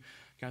you.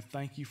 God,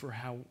 thank you for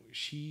how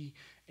she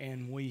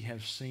and we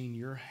have seen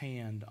your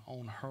hand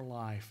on her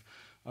life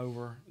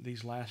over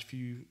these last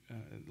year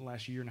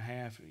and a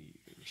half,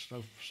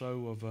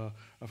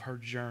 of her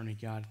journey,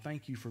 God.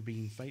 Thank you for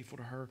being faithful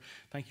to her.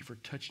 Thank you for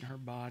touching her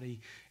body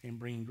and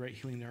bringing great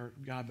healing to her,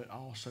 God. But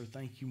also,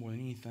 thank you more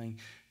than anything.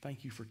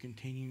 Thank you for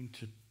continuing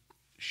to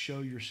show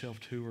yourself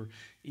to her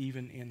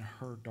even in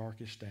her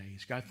darkest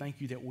days. God, thank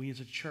you that we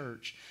as a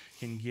church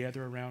can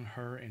gather around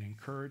her and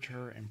encourage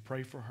her and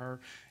pray for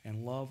her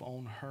and love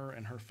on her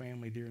and her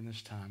family during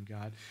this time,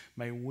 God.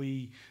 May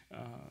we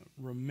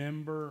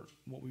remember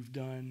what we've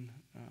done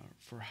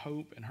for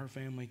Hope and her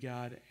family,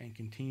 God, and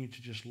continue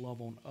to just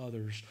love on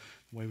others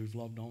the way we've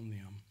loved on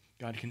them.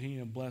 God, continue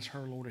to bless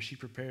her, Lord, as she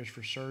prepares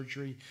for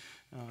surgery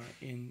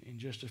in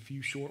just a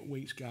few short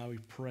weeks. God, we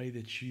pray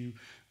that you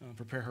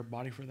prepare her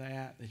body for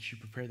that you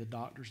prepare the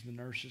doctors and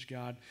the nurses,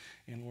 God.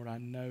 And, Lord, I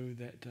know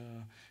that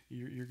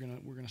we're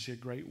going to see a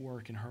great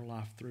work in her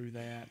life through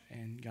that.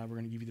 And, God, we're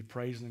going to give you the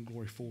praise and the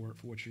glory for it,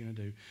 for what you're going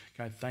to do.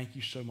 God, thank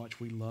you so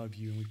much. We love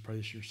you, and we pray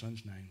this in your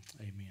son's name.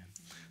 Amen.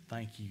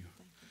 Thank you.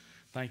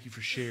 Thank you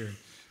for sharing.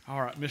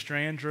 All right, Mr.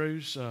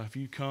 Andrews, if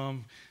you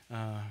come.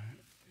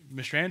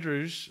 Mr.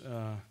 Andrews,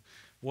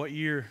 what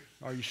year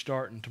are you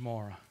starting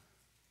tomorrow?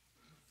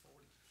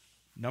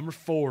 Number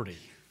 40.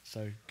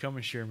 So come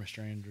and share, Mr.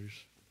 Andrews.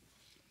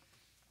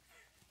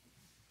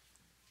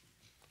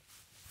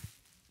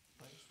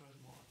 Thanks, Brother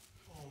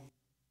Mark.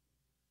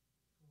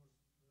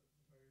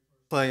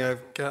 The thing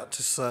I've got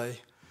to say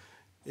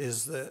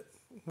is that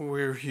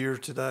we're here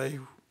today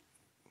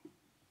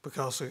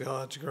because of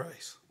God's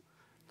grace.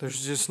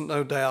 There's just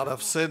no doubt.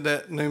 I've said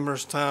that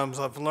numerous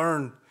times. I've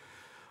learned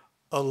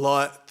a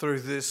lot through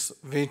this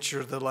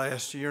venture the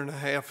last year and a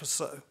half or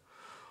so.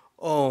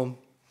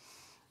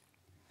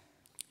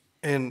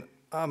 And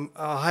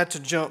I'll have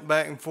to jump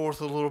back and forth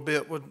a little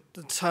bit with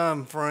the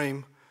time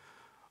frame,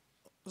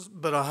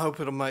 but I hope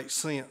it'll make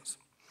sense.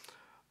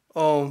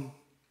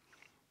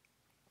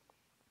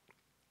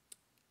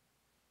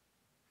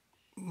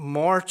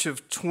 March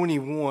of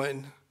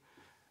 21,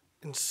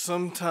 and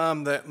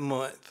sometime that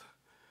month,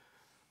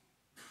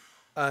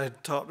 I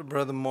had talked to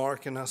Brother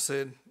Mark, and I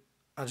said,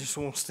 I just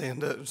want to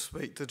stand up and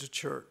speak to the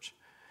church.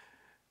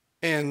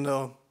 And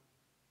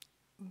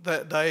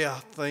that day I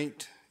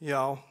thanked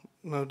y'all,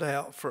 no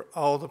doubt, for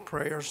all the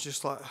prayers,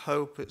 just like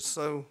Hope. It's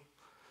so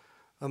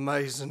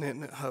amazing,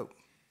 isn't it, Hope?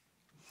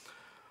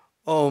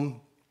 But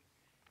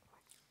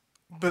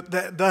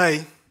that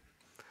day,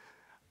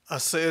 I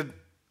said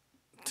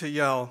to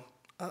y'all,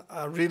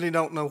 I really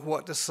don't know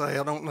what to say.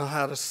 I don't know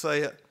how to say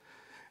it.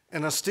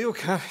 And I still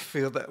kind of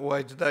feel that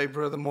way today,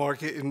 Brother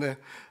Mark. And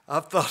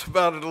I've thought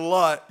about it a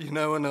lot, you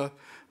know, and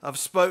I've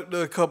spoke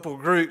to a couple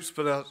groups,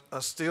 but I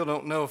still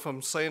don't know if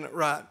I'm saying it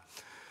right.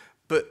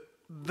 But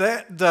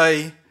that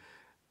day,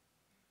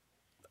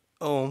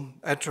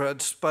 after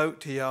I'd spoke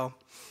to y'all,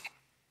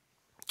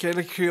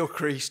 Kelly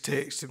Gilcrease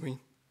texted me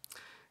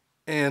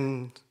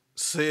and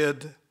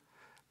said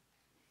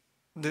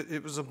that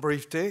it was a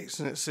brief text,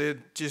 and it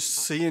said, just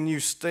seeing you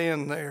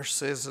stand there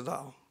says it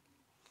all.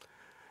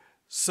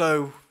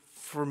 So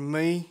for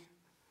me,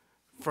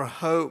 for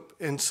Hope,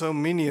 and so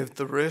many of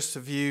the rest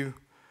of you,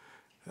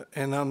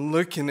 and I'm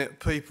looking at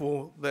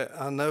people that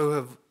I know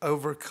have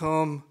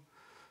overcome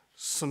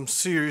some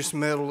serious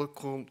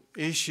medical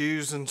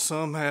issues, and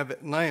some have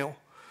it now.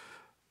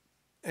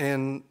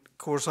 And of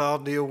course, I'll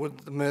deal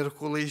with the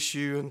medical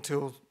issue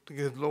until the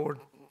good Lord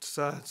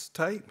decides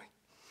to take me.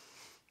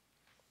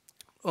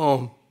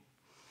 I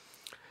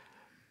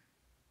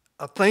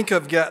think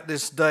I've got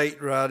this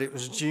date right. It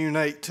was June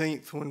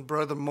 18th when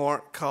Brother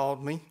Mark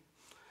called me.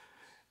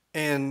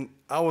 And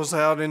I was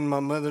out in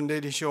my mother and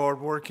daddy's yard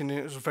working, and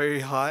it was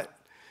very hot.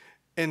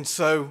 And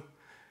so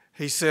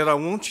he said, I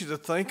want you to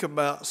think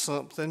about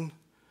something.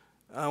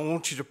 I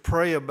want you to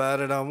pray about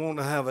it. I want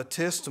to have a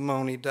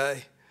testimony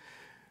day.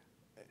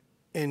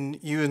 And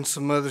you and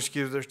some others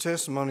give their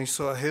testimony.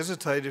 So I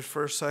hesitated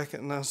for a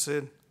second, and I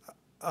said,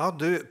 I'll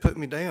do it. Put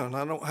me down.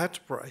 I don't have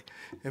to pray.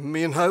 And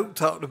me and Hope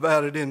talked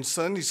about it in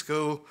Sunday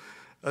school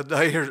a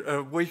day or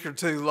a week or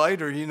two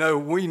later. You know,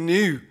 we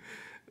knew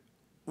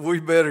we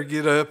better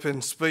get up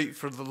and speak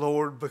for the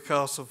Lord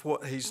because of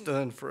what He's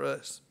done for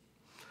us.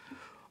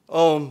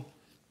 And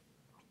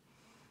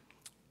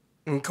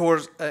of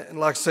course,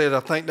 like I said, I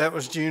think that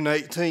was June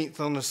 18th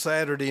on a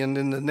Saturday. And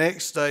then the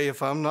next day,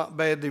 if I'm not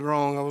badly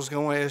wrong, I was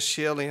going to ask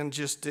Shelley and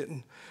just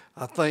didn't.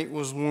 I think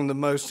was one of the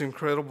most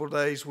incredible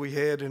days we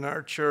had in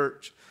our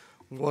church.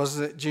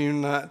 Wasn't it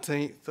June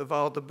 19th of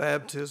all the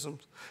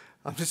baptisms?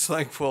 I'm just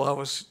thankful I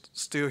was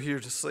still here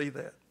to see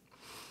that.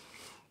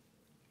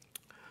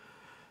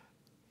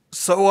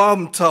 So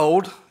I'm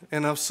told,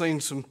 and I've seen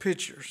some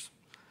pictures,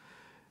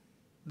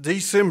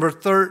 December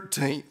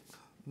 13th,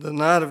 the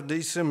night of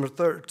December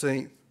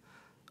 13th,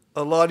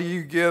 a lot of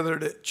you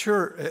gathered at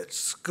church, at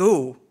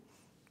school,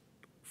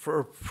 for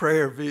a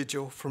prayer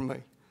vigil for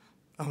me.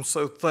 I'm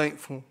so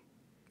thankful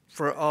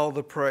for all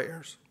the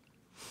prayers.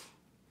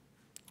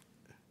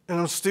 And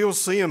I'm still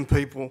seeing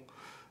people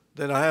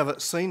that I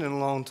haven't seen in a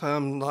long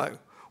time, like,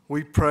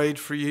 we prayed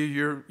for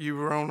you, you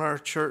were on our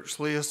church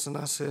list, and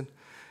I said,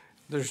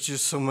 there's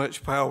just so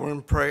much power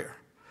in prayer.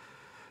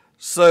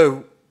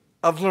 So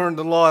I've learned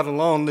a lot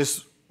along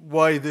this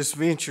way, this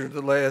venture,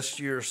 the last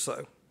year or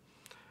so.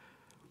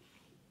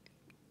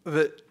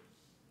 That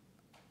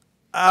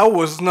I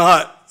was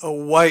not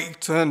awake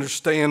to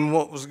understand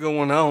what was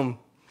going on.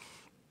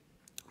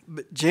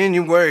 But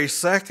January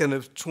 2nd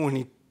of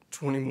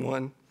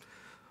 2021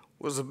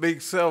 was a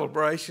big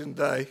celebration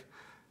day.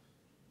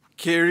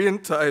 Carrie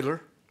and Taylor,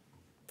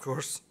 of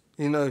course,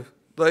 you know,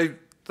 they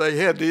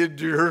had to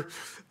endure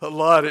a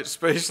lot,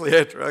 especially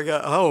after I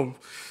got home.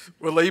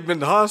 Well, even in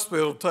the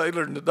hospital,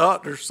 Taylor and the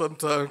doctors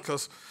sometimes,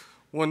 because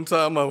one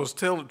time I was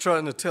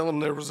trying to tell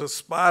them there was a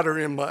spider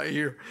in my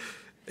ear,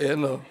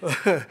 and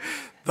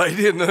they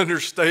didn't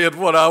understand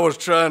what I was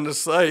trying to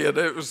say, and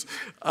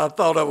I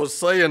thought I was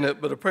saying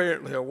it, but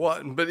apparently I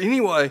wasn't. But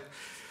anyway,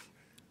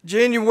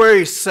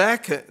 January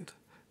 2nd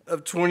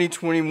of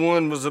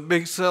 2021 was a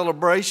big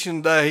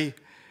celebration day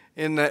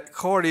in that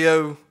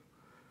cardio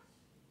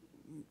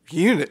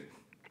unit.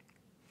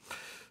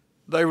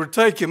 They were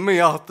taking me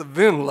off the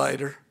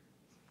ventilator,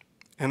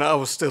 and I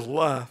was still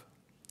alive.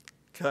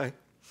 Okay.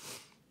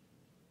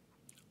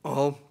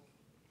 Cause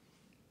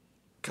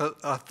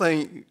I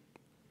think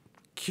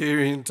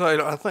Carrie and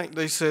Taylor, I think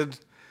they said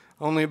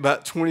only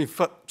about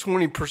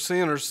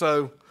 20% or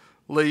so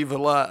leave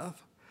alive.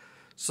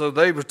 So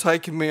they were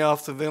taking me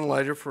off the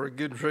ventilator for a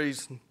good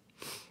reason.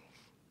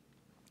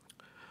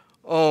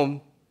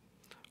 One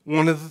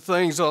of the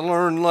things I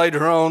learned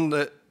later on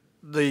that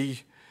the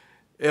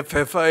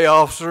FFA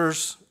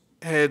officers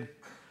had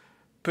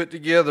put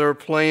together a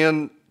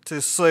plan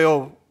to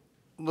sell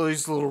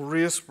these little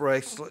wrist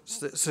bracelets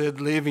that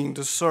said "Living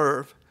to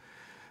Serve,"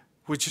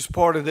 which is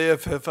part of the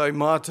FFA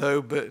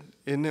motto, but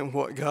isn't it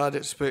what God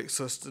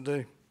expects us to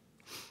do?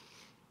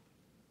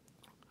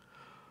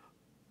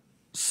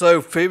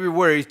 So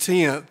February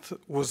 10th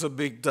was a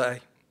big day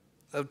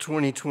of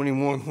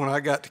 2021 when I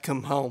got to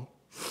come home.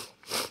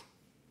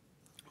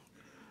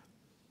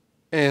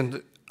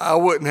 And I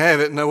wouldn't have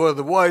it no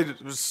other way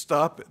to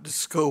stop at the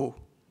school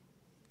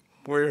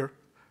where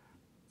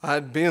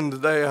I'd been the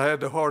day I had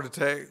the heart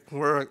attack,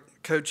 where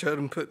Coach had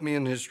him put me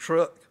in his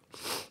truck.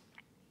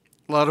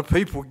 A lot of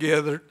people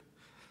gathered,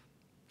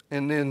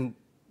 and then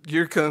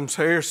here comes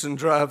Harrison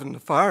driving the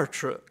fire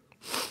truck.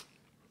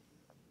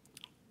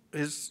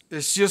 It's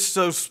just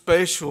so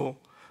special,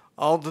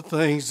 all the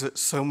things that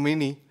so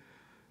many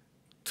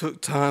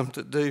took time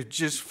to do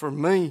just for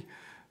me.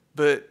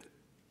 But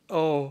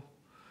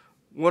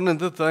one of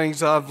the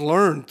things I've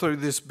learned through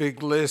this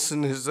big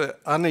lesson is that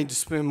I need to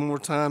spend more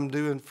time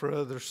doing for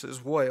others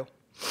as well.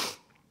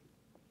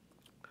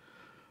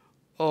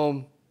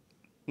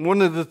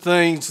 One of the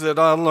things that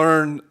I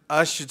learned,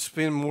 I should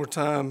spend more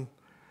time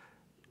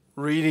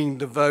reading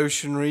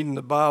devotion, reading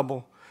the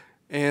Bible.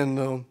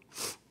 And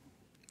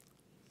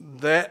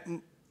that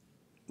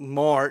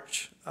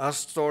March, I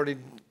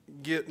started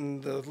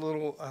getting the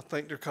little, I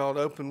think they're called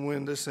open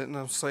windows, and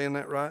I'm saying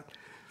that right?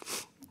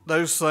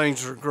 Those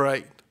things are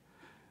great.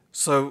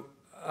 So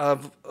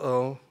I've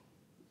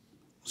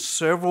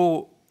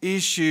several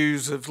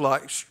issues have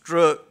like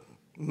struck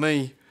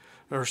me,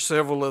 or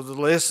several of the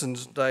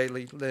lessons,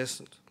 daily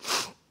lessons.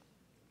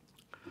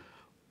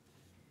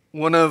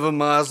 One of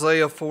them,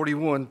 Isaiah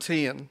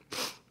 41:10.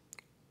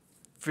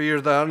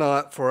 Fear thou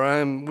not, for I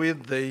am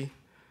with thee.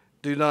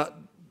 Do not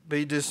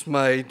be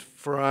dismayed,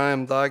 for I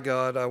am thy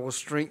God. I will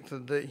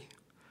strengthen thee.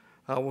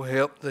 I will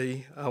help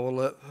thee. I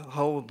will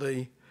uphold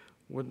thee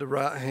with the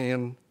right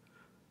hand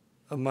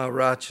of my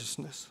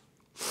righteousness.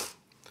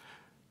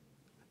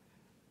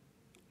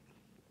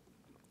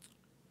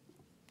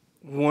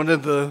 One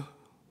of the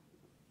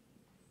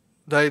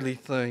daily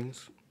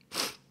things,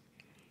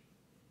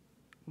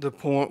 the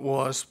point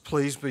was,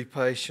 please be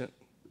patient.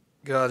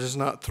 God is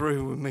not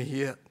through with me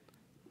yet.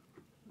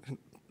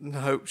 And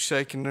Hope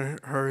shaking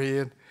her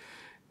head.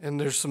 And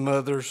there's some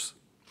others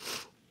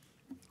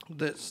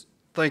that's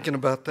thinking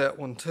about that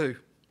one too.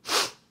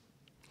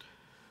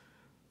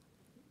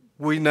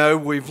 We know,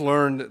 we've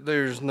learned that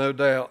there's no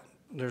doubt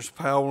there's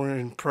power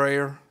in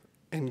prayer,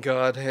 and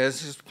God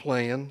has his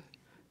plan.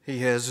 He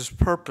has his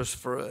purpose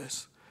for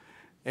us.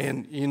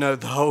 And, you know,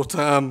 the whole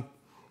time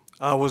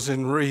I was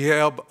in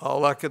rehab,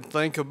 all I could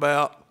think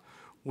about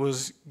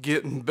was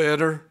getting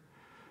better.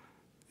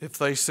 If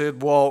they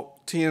said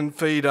walk 10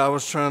 feet, I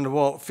was trying to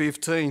walk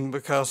 15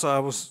 because I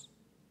was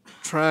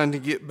trying to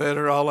get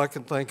better. All I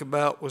could think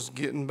about was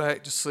getting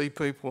back to see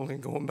people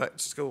and going back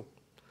to school.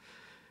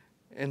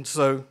 And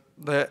so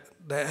that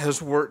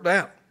has worked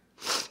out.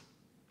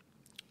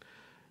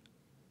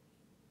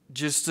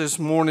 Just this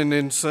morning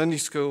in Sunday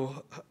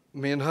school,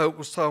 me and Hope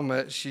was talking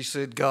about it. She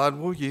said, God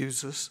will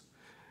use us,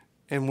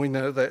 and we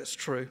know that's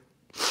true.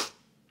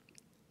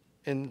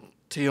 And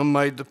Tim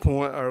made the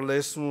point, our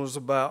lesson was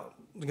about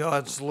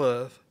God's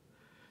love,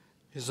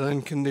 his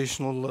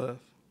unconditional love.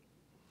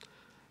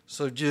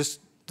 So just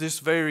this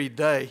very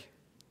day,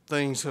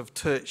 things have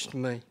touched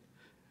me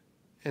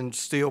and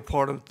still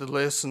part of the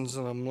lessons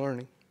that I'm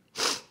learning.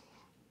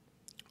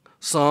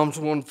 Psalms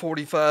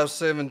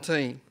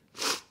 145:17.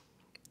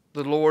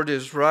 The Lord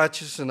is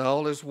righteous in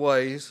all his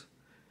ways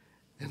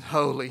and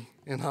holy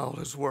in all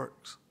his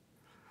works.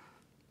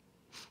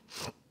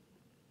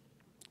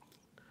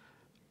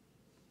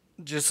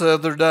 Just the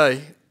other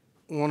day,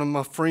 one of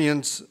my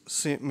friends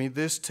sent me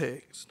this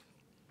text.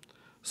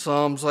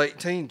 Psalms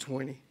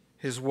 18:20.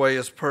 His way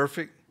is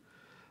perfect.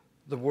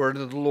 The word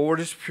of the Lord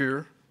is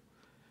pure.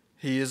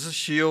 He is a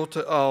shield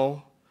to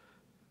all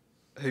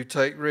who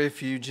take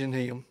refuge in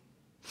him.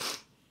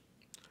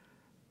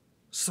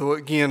 So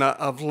again,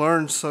 I've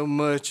learned so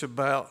much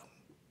about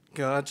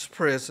God's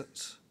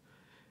presence,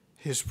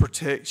 his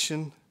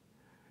protection,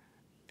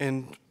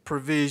 and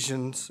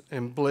provisions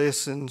and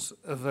blessings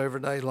of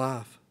everyday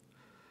life.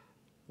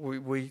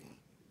 We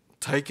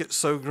take it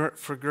so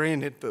for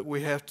granted, but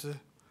we have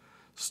to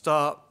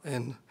stop,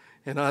 and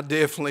I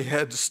definitely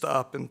had to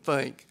stop and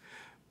think.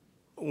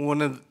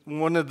 One of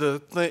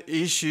the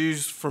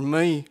issues for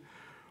me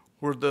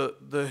were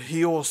the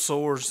heel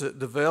sores that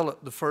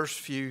developed the first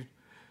few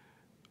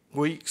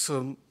weeks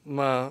of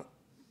my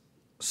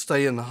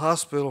stay in the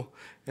hospital,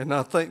 and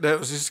I think that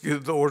was just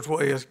the Lord's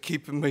way of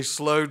keeping me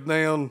slowed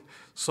down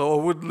so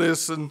I would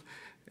listen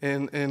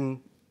and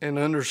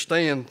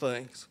understand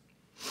things.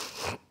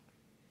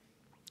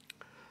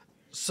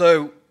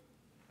 So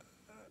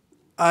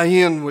I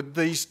end with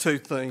these two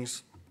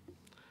things.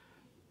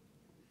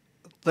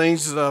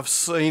 Things that I've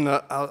seen,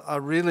 I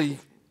really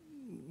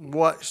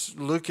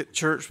look at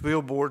church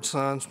billboard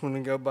signs when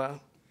they go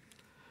by.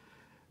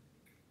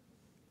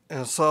 And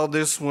I saw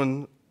this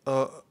one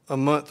a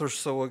month or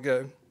so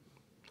ago.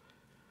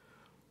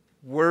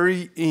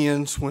 worry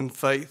ends when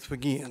faith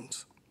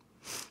begins.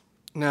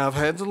 Now, I've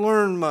had to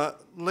learn my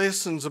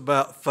lessons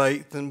about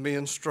faith and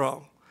being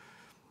strong.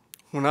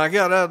 When I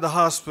got out of the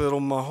hospital,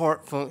 my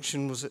heart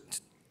function was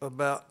at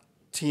about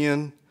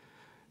 10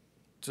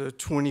 to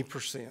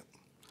 20%.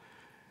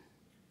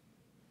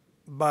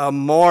 By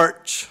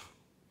March,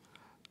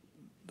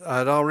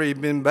 I'd already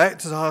been back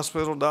to the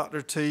hospital.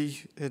 Dr.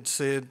 T had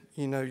said,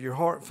 your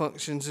heart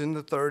function's in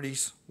the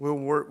 30s. We'll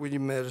work with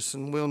your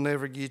medicine. We'll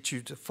never get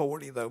you to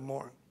 40, though,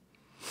 Mark.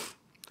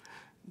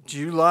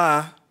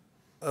 July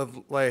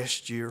of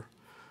last year,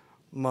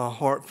 my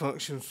heart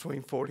function was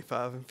between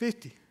 45 and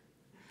 50.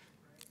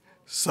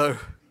 So,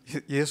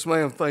 yes,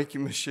 ma'am. Thank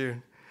you, Miss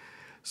Sharon.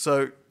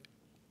 So,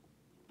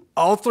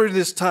 all through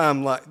this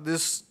time, like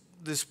this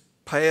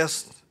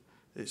past,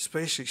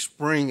 especially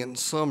spring and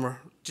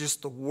summer,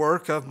 just the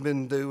work I've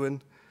been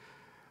doing,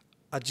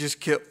 I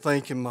just kept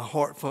thinking my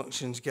heart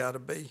function's got to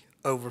be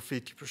over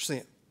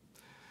 50%.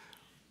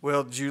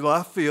 Well, July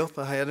 5th,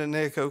 I had an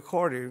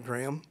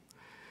echocardiogram.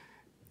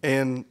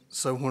 And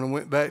so when I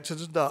went back to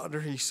the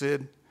doctor, he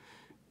said,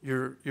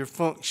 your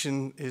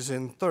function is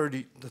in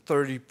the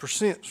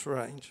 30%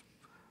 range.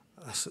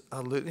 I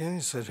looked in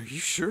and said, are you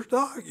sure,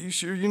 Doc? You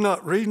sure you're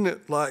not reading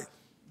it like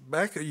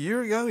back a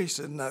year ago? He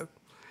said, no.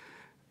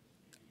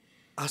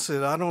 I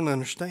said, I don't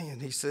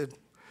understand. He said,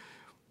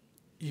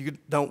 you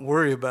don't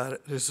worry about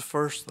it. It's the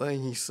first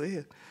thing he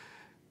said.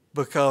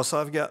 Because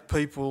I've got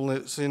people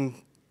that's in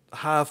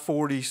high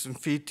 40s and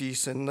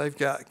 50s and they've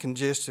got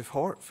congestive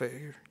heart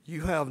failure.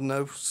 You have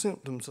no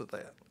symptoms of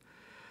that.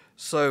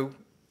 So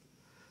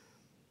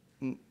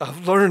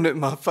I've learned that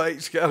my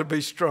faith's got to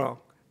be strong.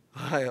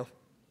 I have.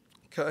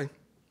 Okay?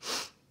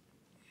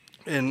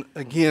 And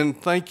again,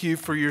 thank you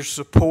for your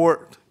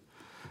support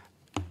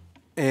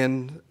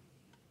and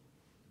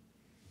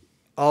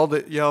all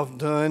that y'all have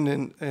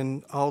done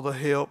and all the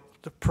help,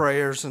 the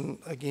prayers. And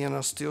again,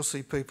 I still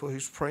see people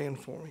who's praying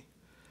for me.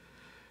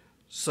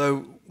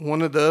 So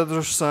one of the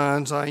other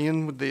signs, I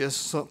end with this,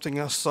 something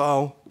I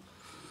saw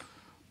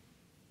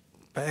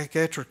back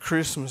after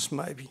Christmas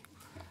maybe.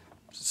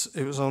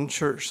 It was on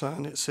church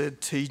sign. It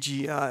said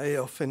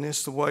TGIF, and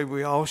it's the way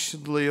we all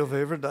should live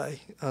every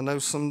day. I know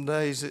some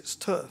days it's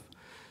tough.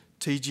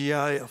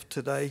 TGIF,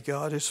 today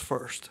God is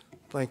first.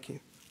 Thank you.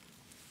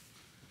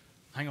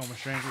 Hang on,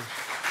 Mr. Andrews.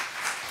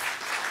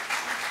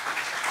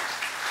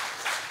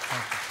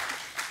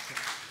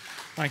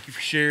 Thank you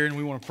for sharing.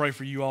 We want to pray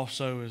for you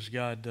also as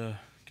God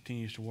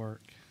continues to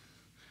work.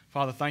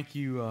 Father, thank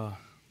you for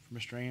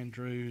Mr.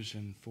 Andrews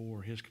and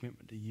for his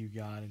commitment to you,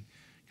 God. And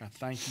God,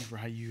 thank you for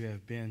how you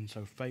have been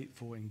so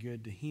faithful and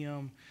good to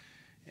him.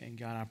 And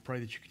God, I pray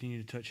that you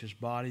continue to touch his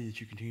body, that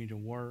you continue to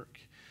work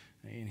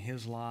in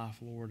his life,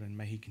 Lord, and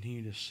may he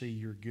continue to see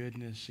your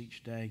goodness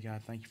each day.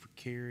 God, thank you for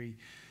Carrie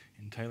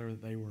and Taylor,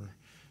 that they were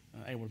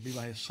able to be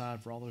by his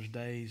side for all those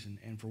days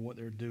and for what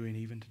they're doing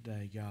even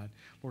today, God.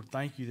 Lord,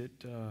 thank you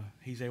that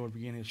he's able to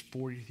begin his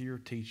 40th year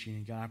of teaching.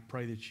 And God, I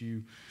pray that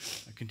you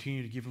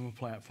continue to give him a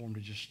platform to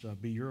just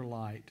be your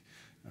light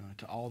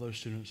to all those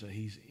students that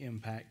he's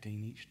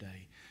impacting each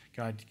day.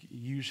 God,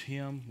 use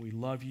him. We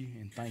love you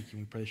and thank you.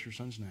 We pray this in your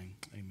son's name.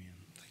 Amen.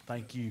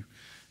 Thank you.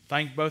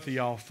 Thank both of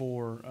y'all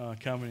for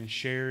coming and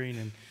sharing.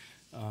 And,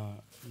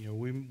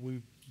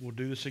 we will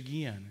do this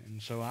again.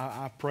 And so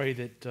I pray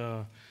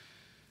that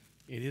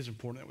it is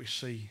important that we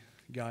see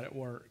God at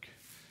work.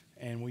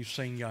 And we've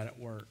seen God at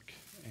work.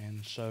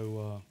 And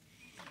so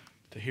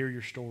to hear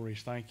your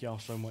stories, thank y'all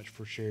so much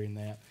for sharing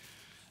that.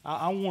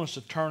 I want us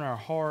to turn our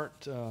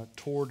heart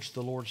towards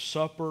the Lord's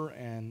Supper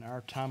and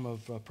our time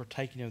of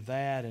partaking of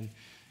that, and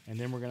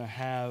then we're going to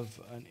have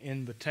an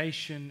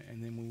invitation,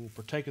 and then we will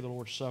partake of the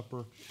Lord's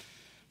Supper.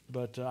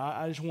 But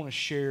I just want to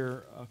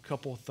share a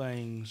couple of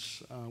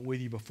things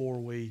with you before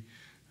we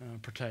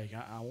partake.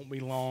 I won't be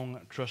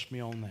long, trust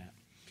me on that.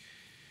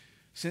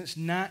 Since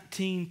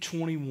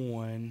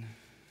 1921,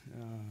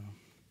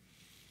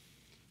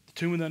 the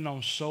Tomb of the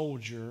Unknown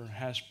Soldier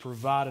has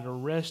provided a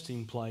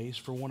resting place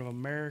for one of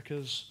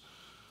America's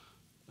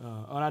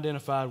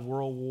unidentified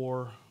World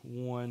War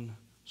I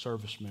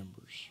service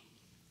members.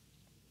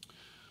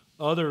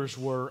 Others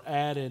were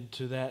added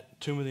to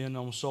that Tomb of the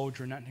Unknown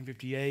Soldier in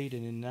 1958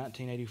 and in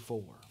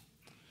 1984.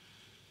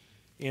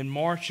 In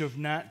March of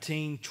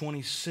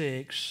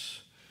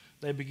 1926,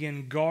 they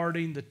began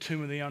guarding the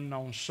Tomb of the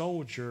Unknown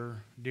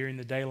Soldier during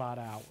the daylight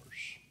hours.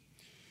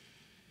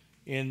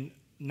 In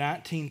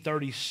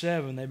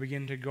 1937, they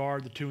began to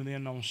guard the Tomb of the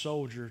Unknown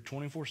Soldier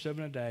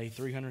 24/7 a day,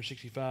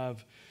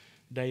 365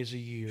 days a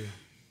year.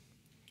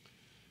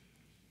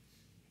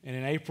 And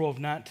in April of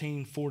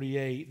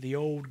 1948, the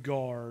old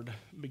guard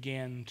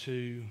began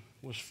to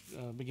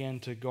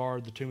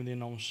guard the Tomb of the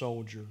Unknown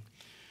Soldier,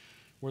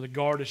 where the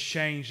guard is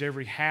changed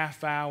every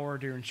half hour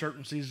during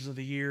certain seasons of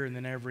the year and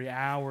then every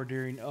hour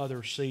during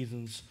other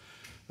seasons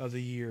of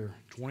the year.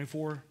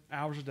 24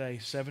 hours a day,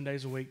 7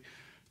 days a week,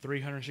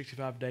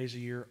 365 days a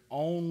year,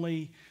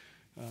 only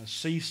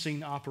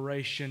ceasing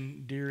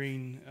operation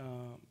during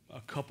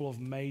a couple of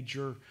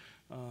major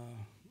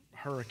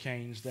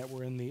hurricanes that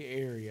were in the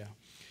area.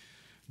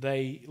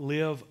 They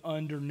live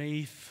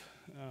underneath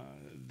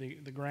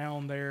the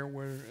ground there,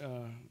 where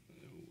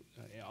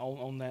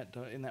on that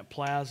in that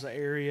plaza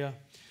area,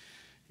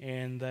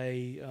 and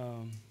they.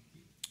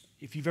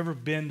 If you've ever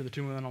been to the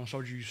Tomb of the Unknown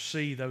Soldier, you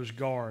see those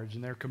guards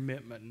and their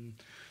commitment. And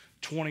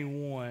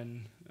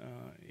 21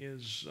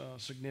 is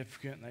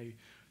significant. They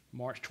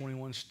march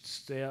 21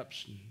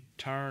 steps and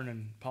turn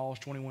and pause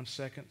 21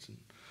 seconds and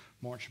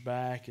march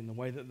back. And the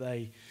way that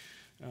they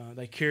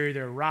carry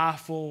their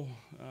rifle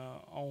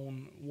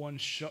on one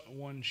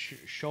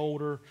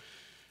shoulder,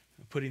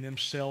 putting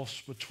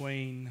themselves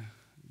between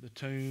the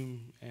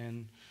tomb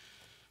and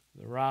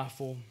the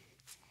rifle.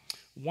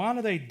 Why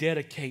do they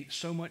dedicate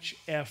so much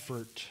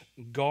effort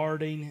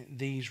guarding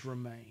these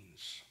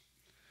remains?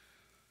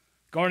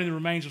 Guarding the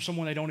remains of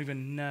someone they don't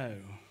even know.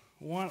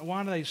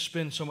 Why do they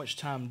spend so much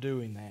time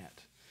doing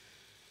that?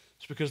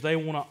 It's because they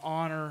want to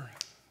honor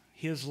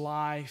his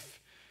life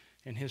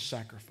and his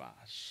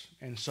sacrifice.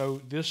 And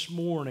so this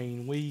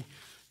morning we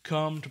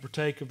come to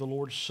partake of the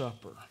Lord's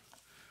Supper.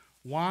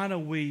 Why do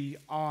we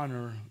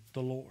honor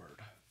the Lord?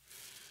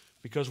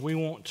 Because we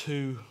want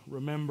to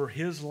remember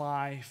his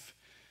life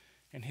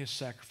and his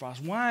sacrifice.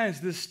 Why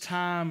is this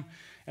time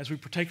as we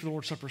partake of the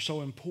Lord's Supper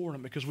so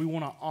important? Because we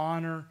want to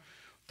honor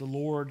the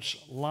Lord's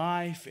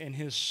life and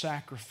his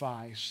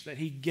sacrifice, that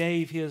he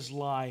gave his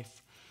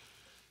life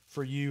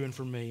for you and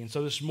for me. And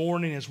so this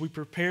morning, as we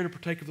prepare to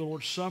partake of the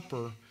Lord's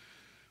Supper,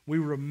 we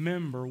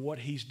remember what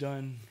he's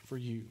done for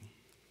you.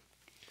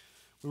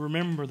 We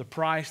remember the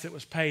price that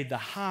was paid, the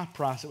high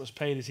price that was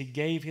paid as he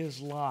gave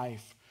his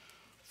life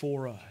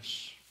for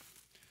us.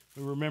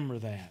 We remember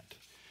that.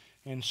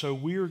 And so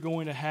we are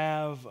going to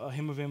have a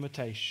hymn of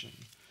invitation.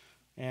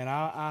 And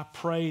I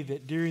pray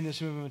that during this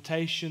hymn of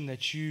invitation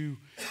that you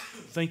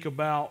think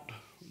about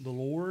the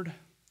Lord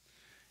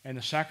and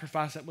the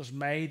sacrifice that was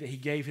made, that he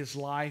gave his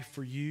life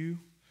for you,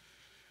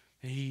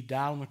 that he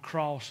died on the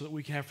cross so that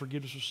we can have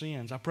forgiveness of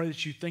sins. I pray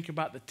that you think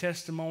about the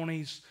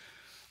testimonies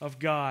of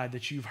God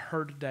that you've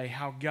heard today,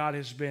 how God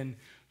has been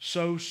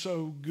so,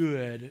 so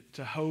good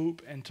to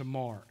Hope and to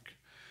Mark.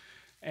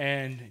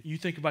 And you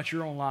think about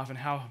your own life and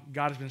how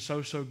God has been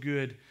so, so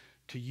good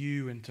to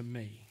you and to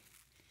me.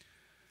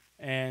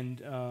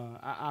 And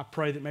I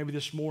pray that maybe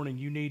this morning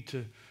you need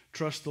to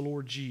trust the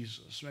Lord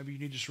Jesus. Maybe you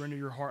need to surrender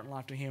your heart and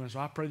life to him. And so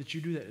I pray that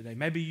you do that today.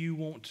 Maybe you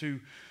want to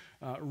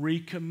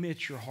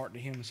recommit your heart to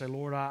him and say,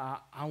 Lord, I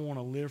want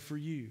to live for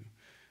you.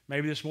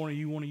 Maybe this morning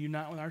you want to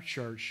unite with our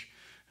church.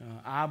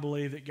 I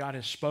believe that God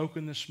has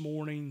spoken this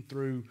morning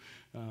through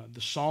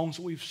the songs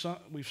that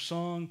we've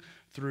sung,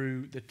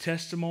 through the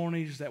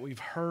testimonies that we've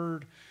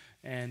heard,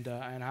 and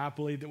I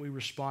believe that we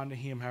respond to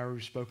him however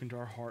he's spoken to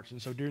our hearts.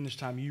 And so during this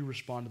time, you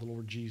respond to the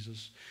Lord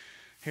Jesus.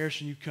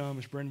 Harrison, you come.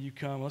 Miss Brenda, you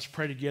come. Let's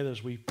pray together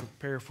as we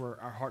prepare for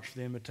our hearts for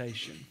the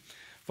invitation.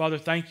 Father,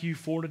 thank you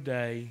for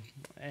today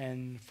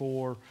and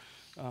for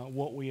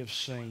what we have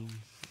seen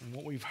and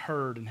what we've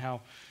heard and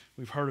how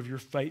we've heard of your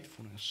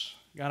faithfulness.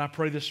 God, I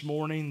pray this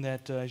morning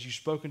that as you've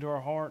spoken to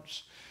our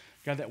hearts,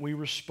 God, that we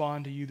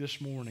respond to you this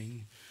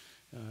morning.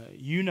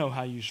 You know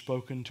how you've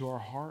spoken to our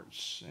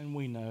hearts, and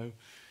we know.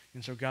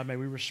 And so, God, may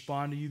we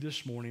respond to you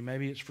this morning.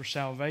 Maybe it's for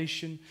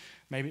salvation.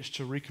 Maybe it's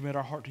to recommit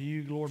our heart to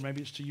you, Lord.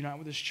 Maybe it's to unite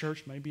with this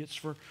church. Maybe it's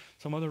for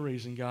some other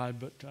reason, God.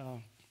 But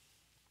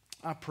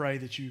I pray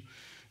that you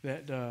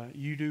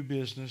do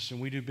business,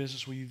 and we do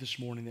business with you this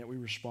morning, that we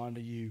respond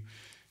to you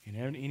in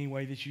any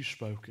way that you've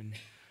spoken.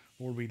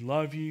 Lord, we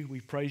love you.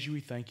 We praise you.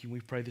 We thank you. We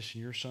pray this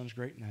in your Son's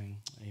great name.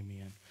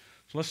 Amen.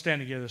 So let's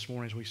stand together this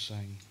morning as we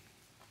sing.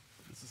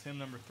 This is hymn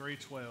number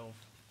 312.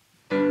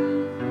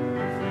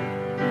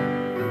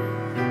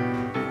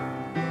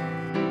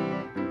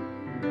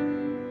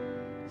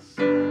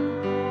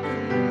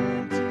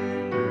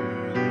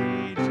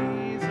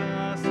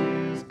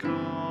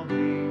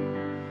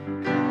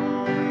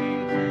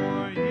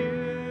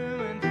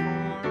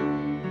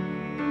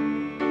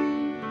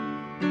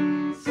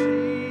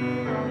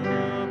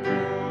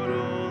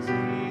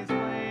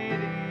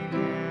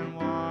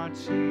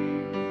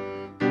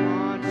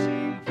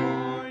 Watching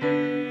for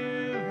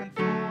you and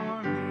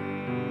for me.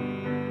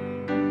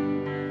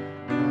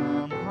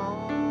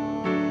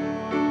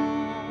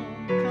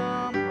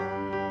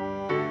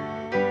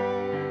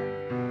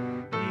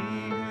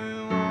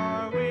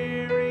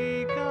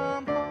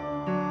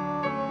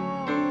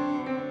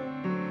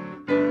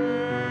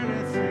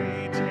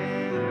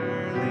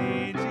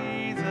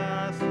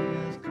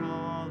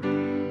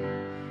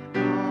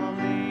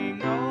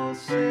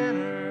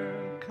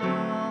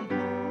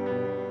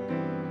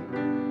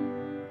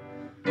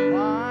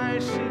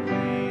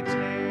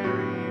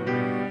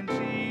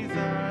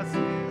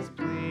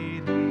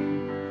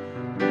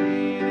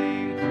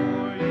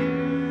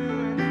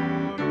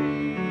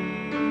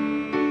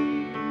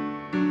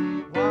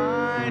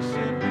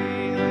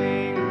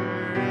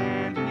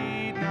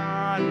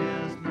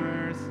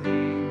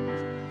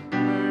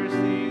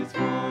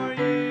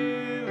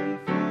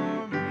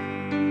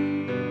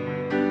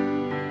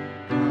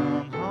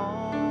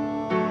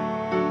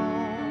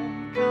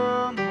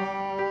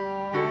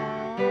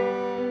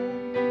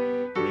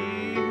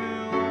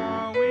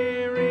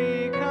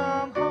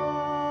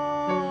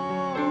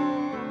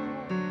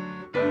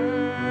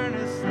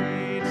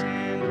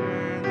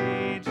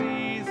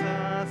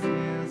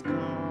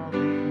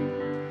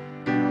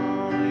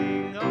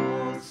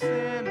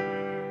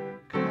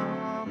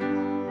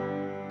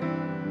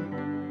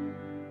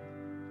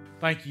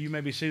 thank you. You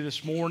may be seated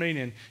this morning,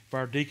 and if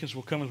our deacons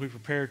will come as we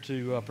prepare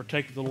to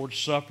partake of the Lord's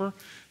Supper.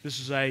 This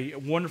is a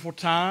wonderful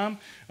time.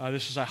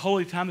 This is a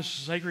holy time. This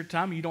is a sacred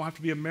time. You don't have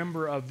to be a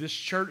member of this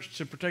church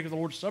to partake of the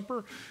Lord's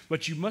Supper,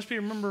 but you must be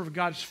a member of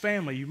God's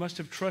family. You must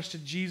have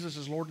trusted Jesus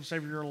as Lord and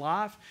Savior of your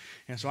life.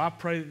 And so I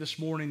pray that this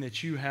morning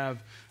that you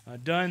have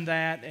done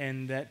that,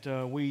 and that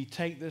we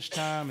take this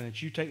time, and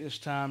that you take this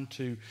time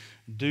to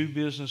do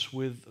business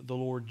with the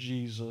Lord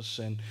Jesus,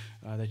 and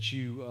that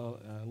you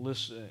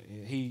listen.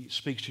 He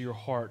speaks to your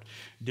heart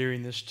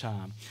during this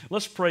time.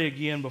 Let's pray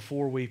again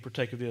before we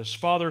partake of this.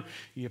 Father,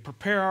 you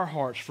prepare our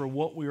hearts for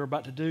what we are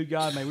about to do.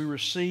 God, may we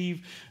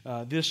receive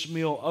this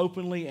meal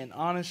openly and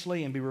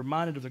honestly, and be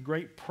reminded of the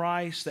great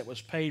price that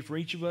was paid for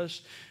each of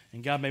us.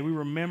 And God, may we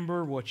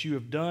remember what you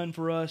have done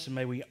for us, and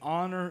may we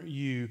honor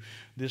you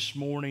this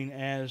morning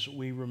as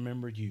we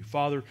remember you.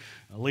 Father,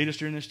 lead us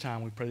during this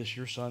time. We pray this in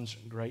your Son's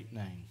great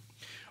name.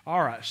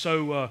 All right,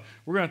 so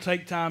we're going to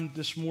take time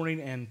this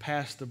morning and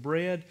pass the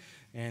bread,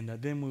 and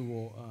then we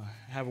will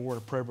have a word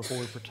of prayer before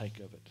we partake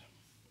of it.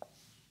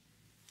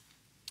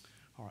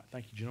 All right,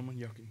 thank you, gentlemen.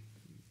 Y'all can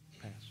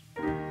pass.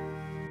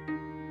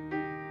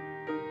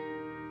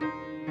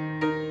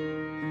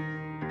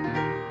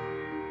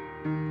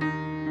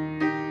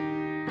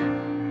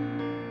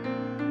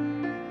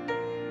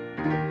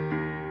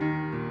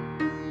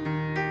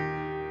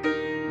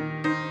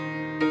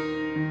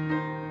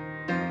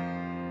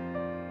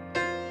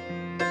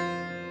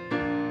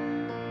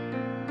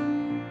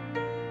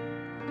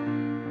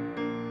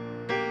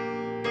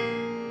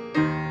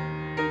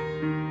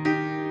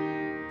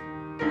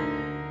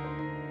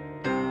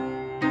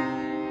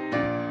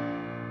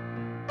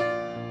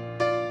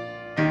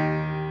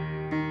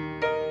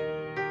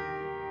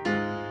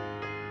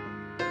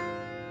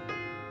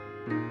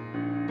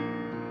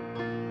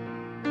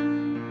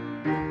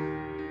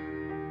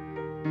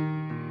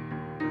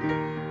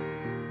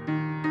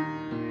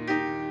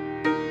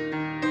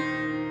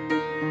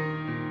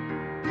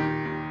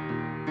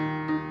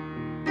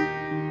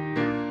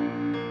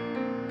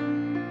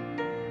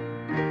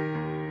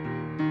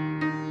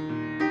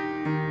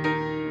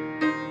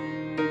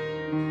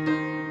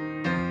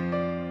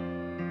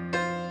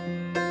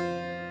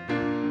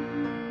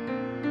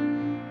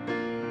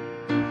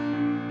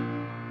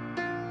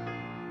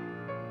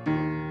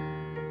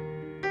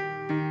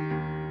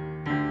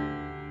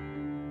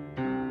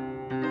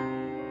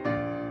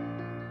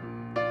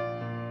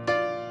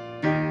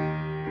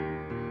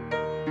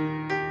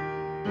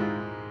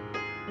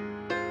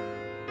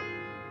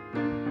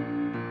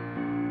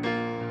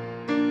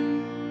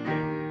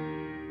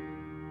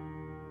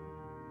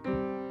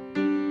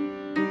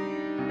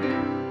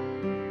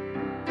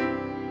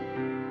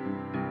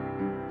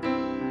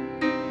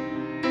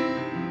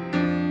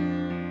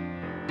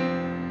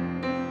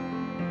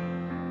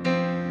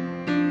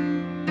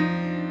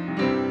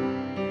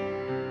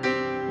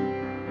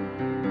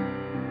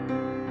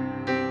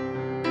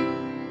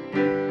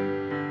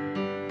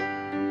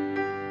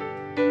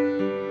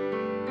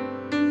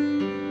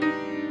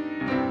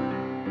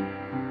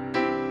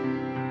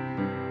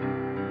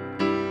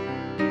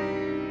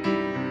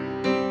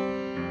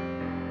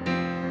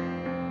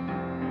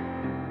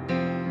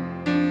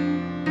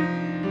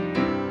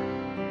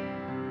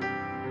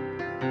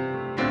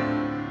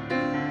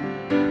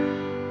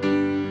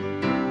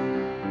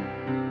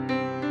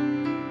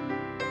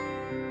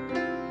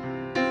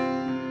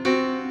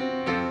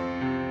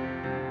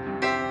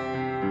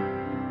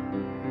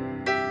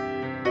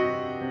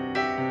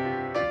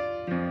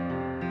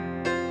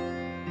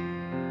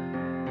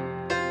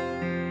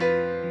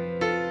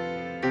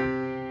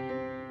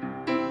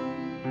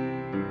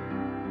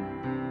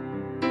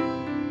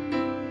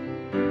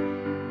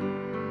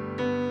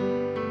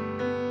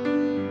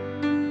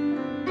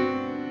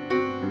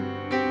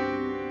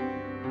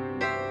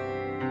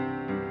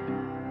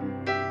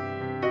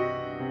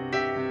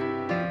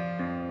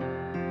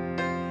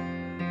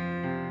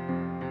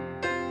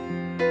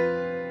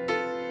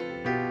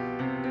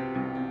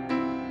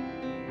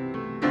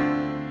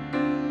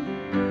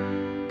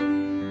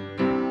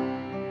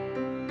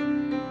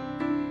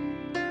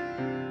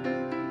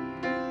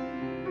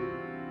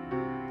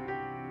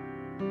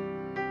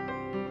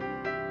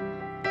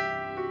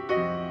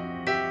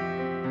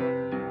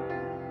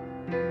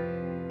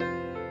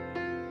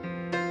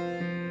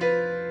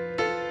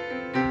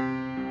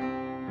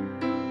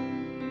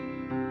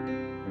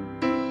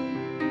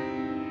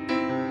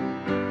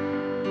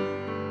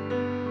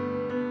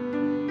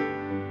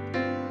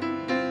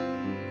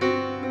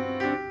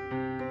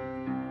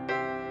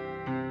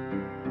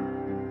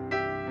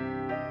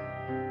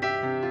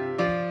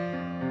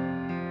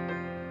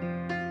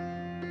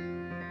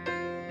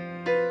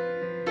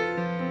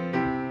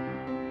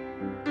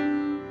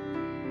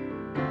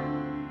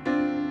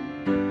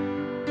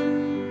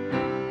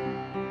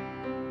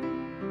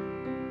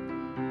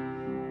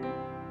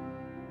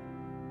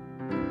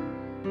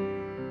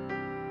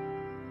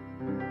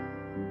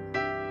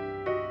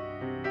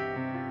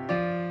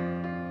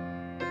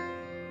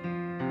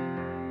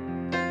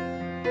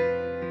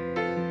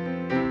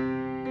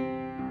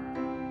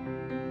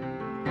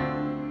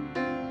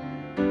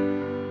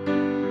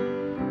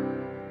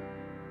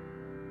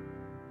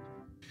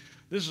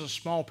 This is a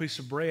small piece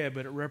of bread,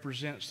 but it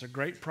represents the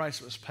great price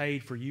that was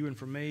paid for you and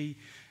for me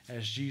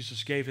as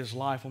Jesus gave his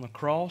life on the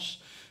cross.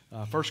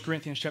 1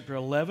 Corinthians chapter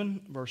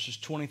 11, verses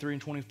 23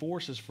 and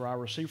 24 says, "For I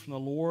received from the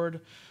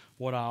Lord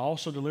what I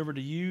also delivered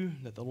to you,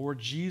 that the Lord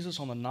Jesus,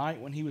 on the night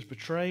when he was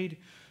betrayed,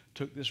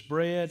 took this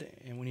bread,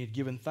 and when he had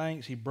given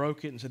thanks, he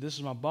broke it and said, 'This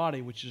is my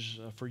body, which is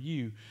for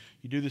you.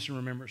 You do this in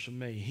remembrance of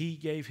me.'" He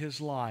gave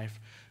his life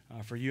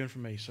for you and for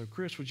me. So,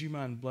 Chris, would you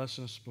mind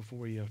blessing us before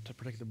we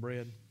partake the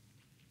bread?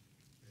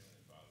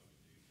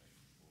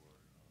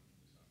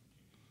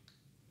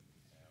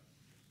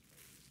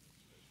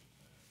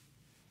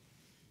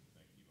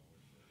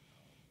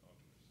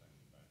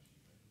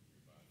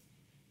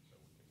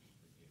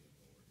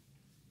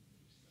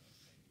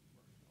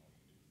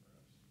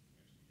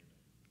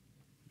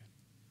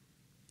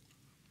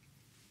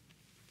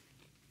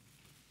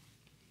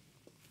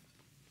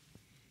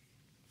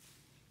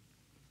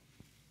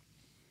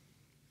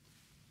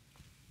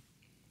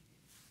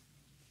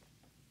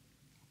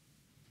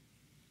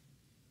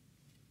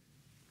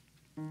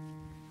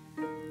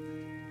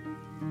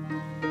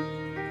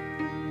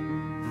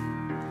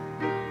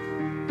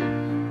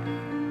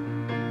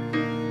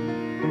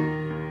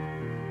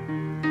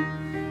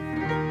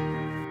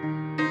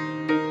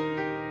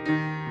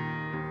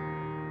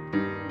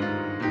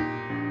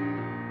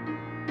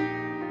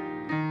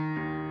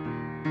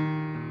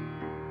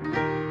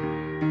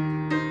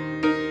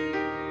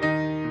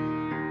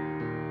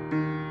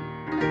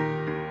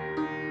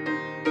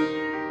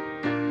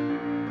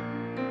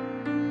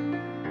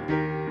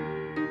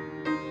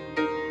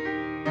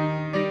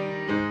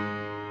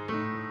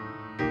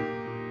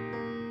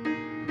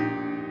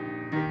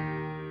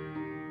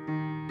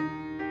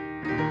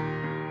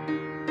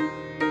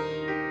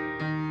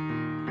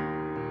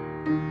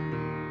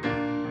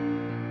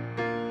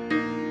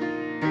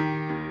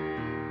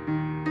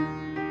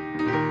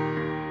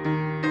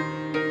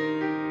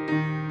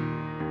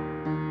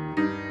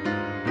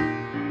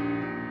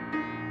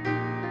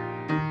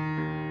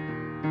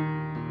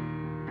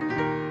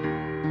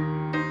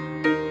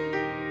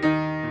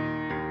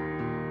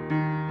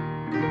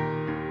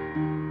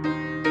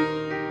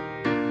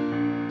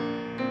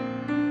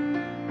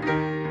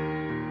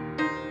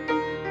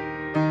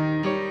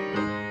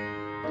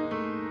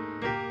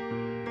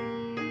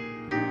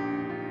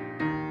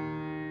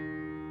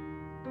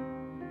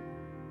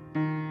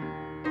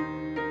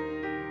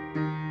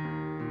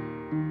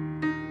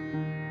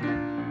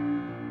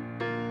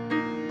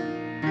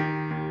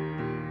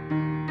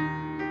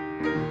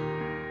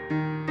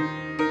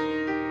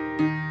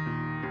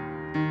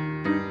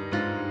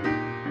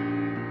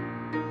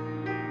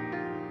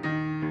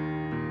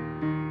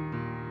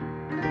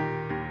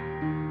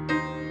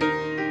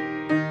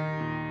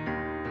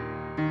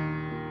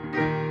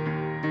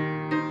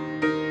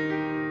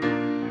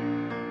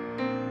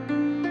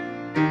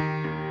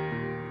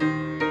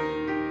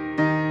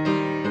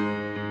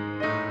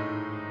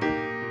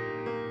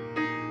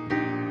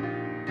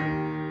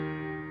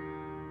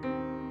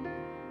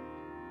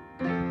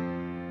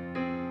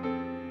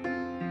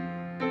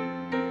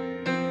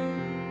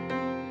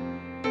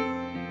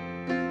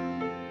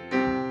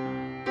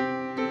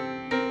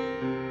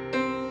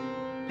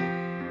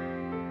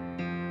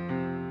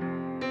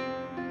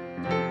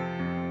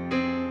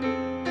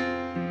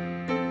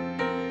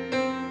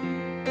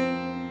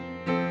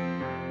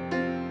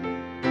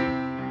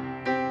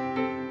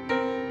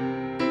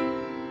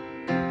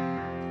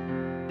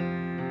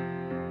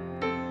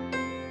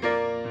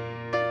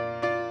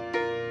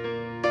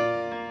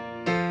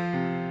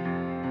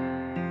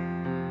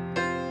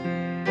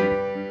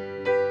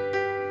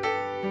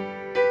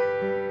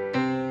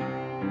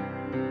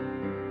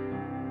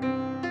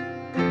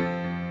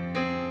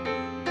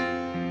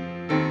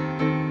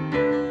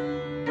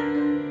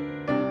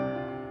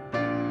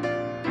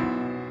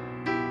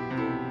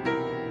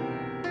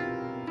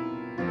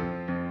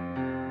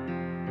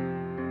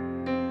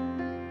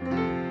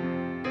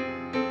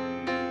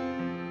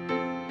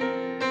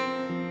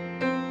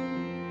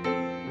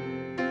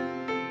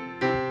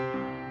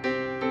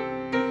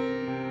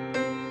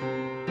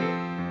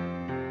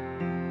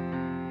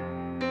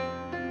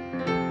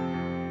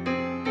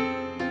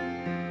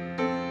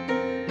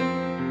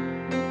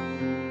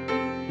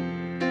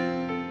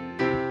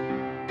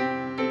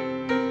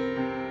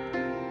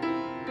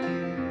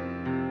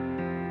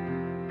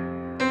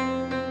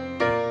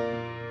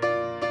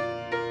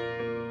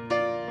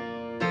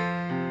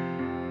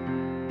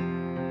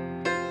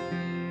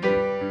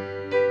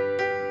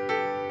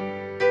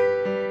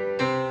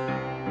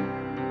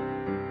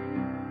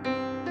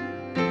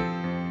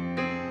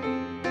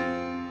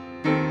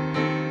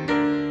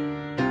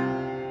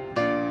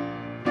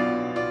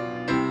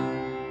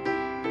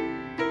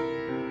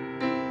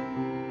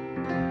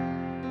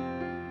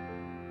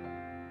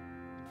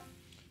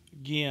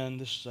 Again,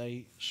 this is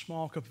a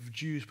small cup of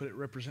juice, but it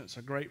represents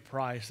a great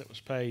price that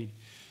was paid.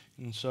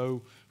 And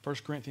so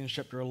 1 Corinthians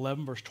chapter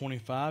 11, verse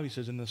 25, he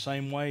says, "In the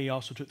same way, he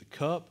also took the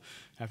cup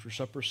after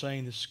supper,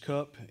 saying, 'This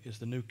cup is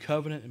the new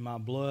covenant in my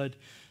blood.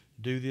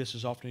 Do this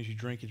as often as you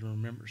drink it in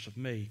remembrance of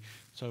me.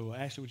 So,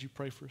 Ashley, would you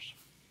pray for us?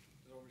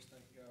 Lord, we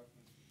thank God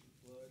for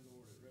the blood,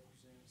 Lord, it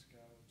represents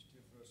God, what you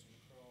did for us on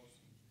the cross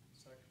and the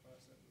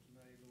sacrifice that was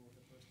made, Lord.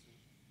 Help us to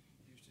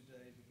use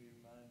today to be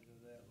reminded of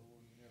that,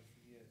 Lord, and never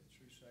forget the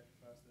true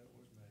sacrifice that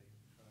was made.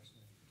 In Christ's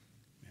name.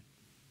 Amen.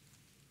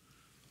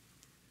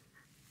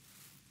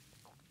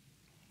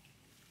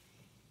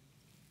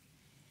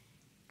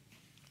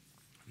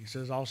 He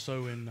says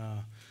also in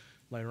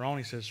later on,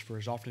 he says, for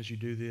as often as you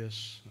do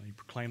this, you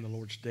proclaim the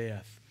Lord's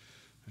death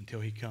until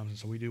he comes. And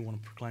so we do want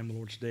to proclaim the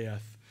Lord's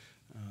death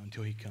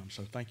until he comes.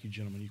 So thank you,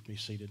 gentlemen. You can be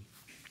seated.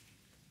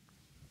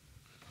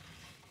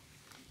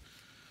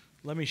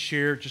 Let me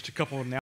share just a couple of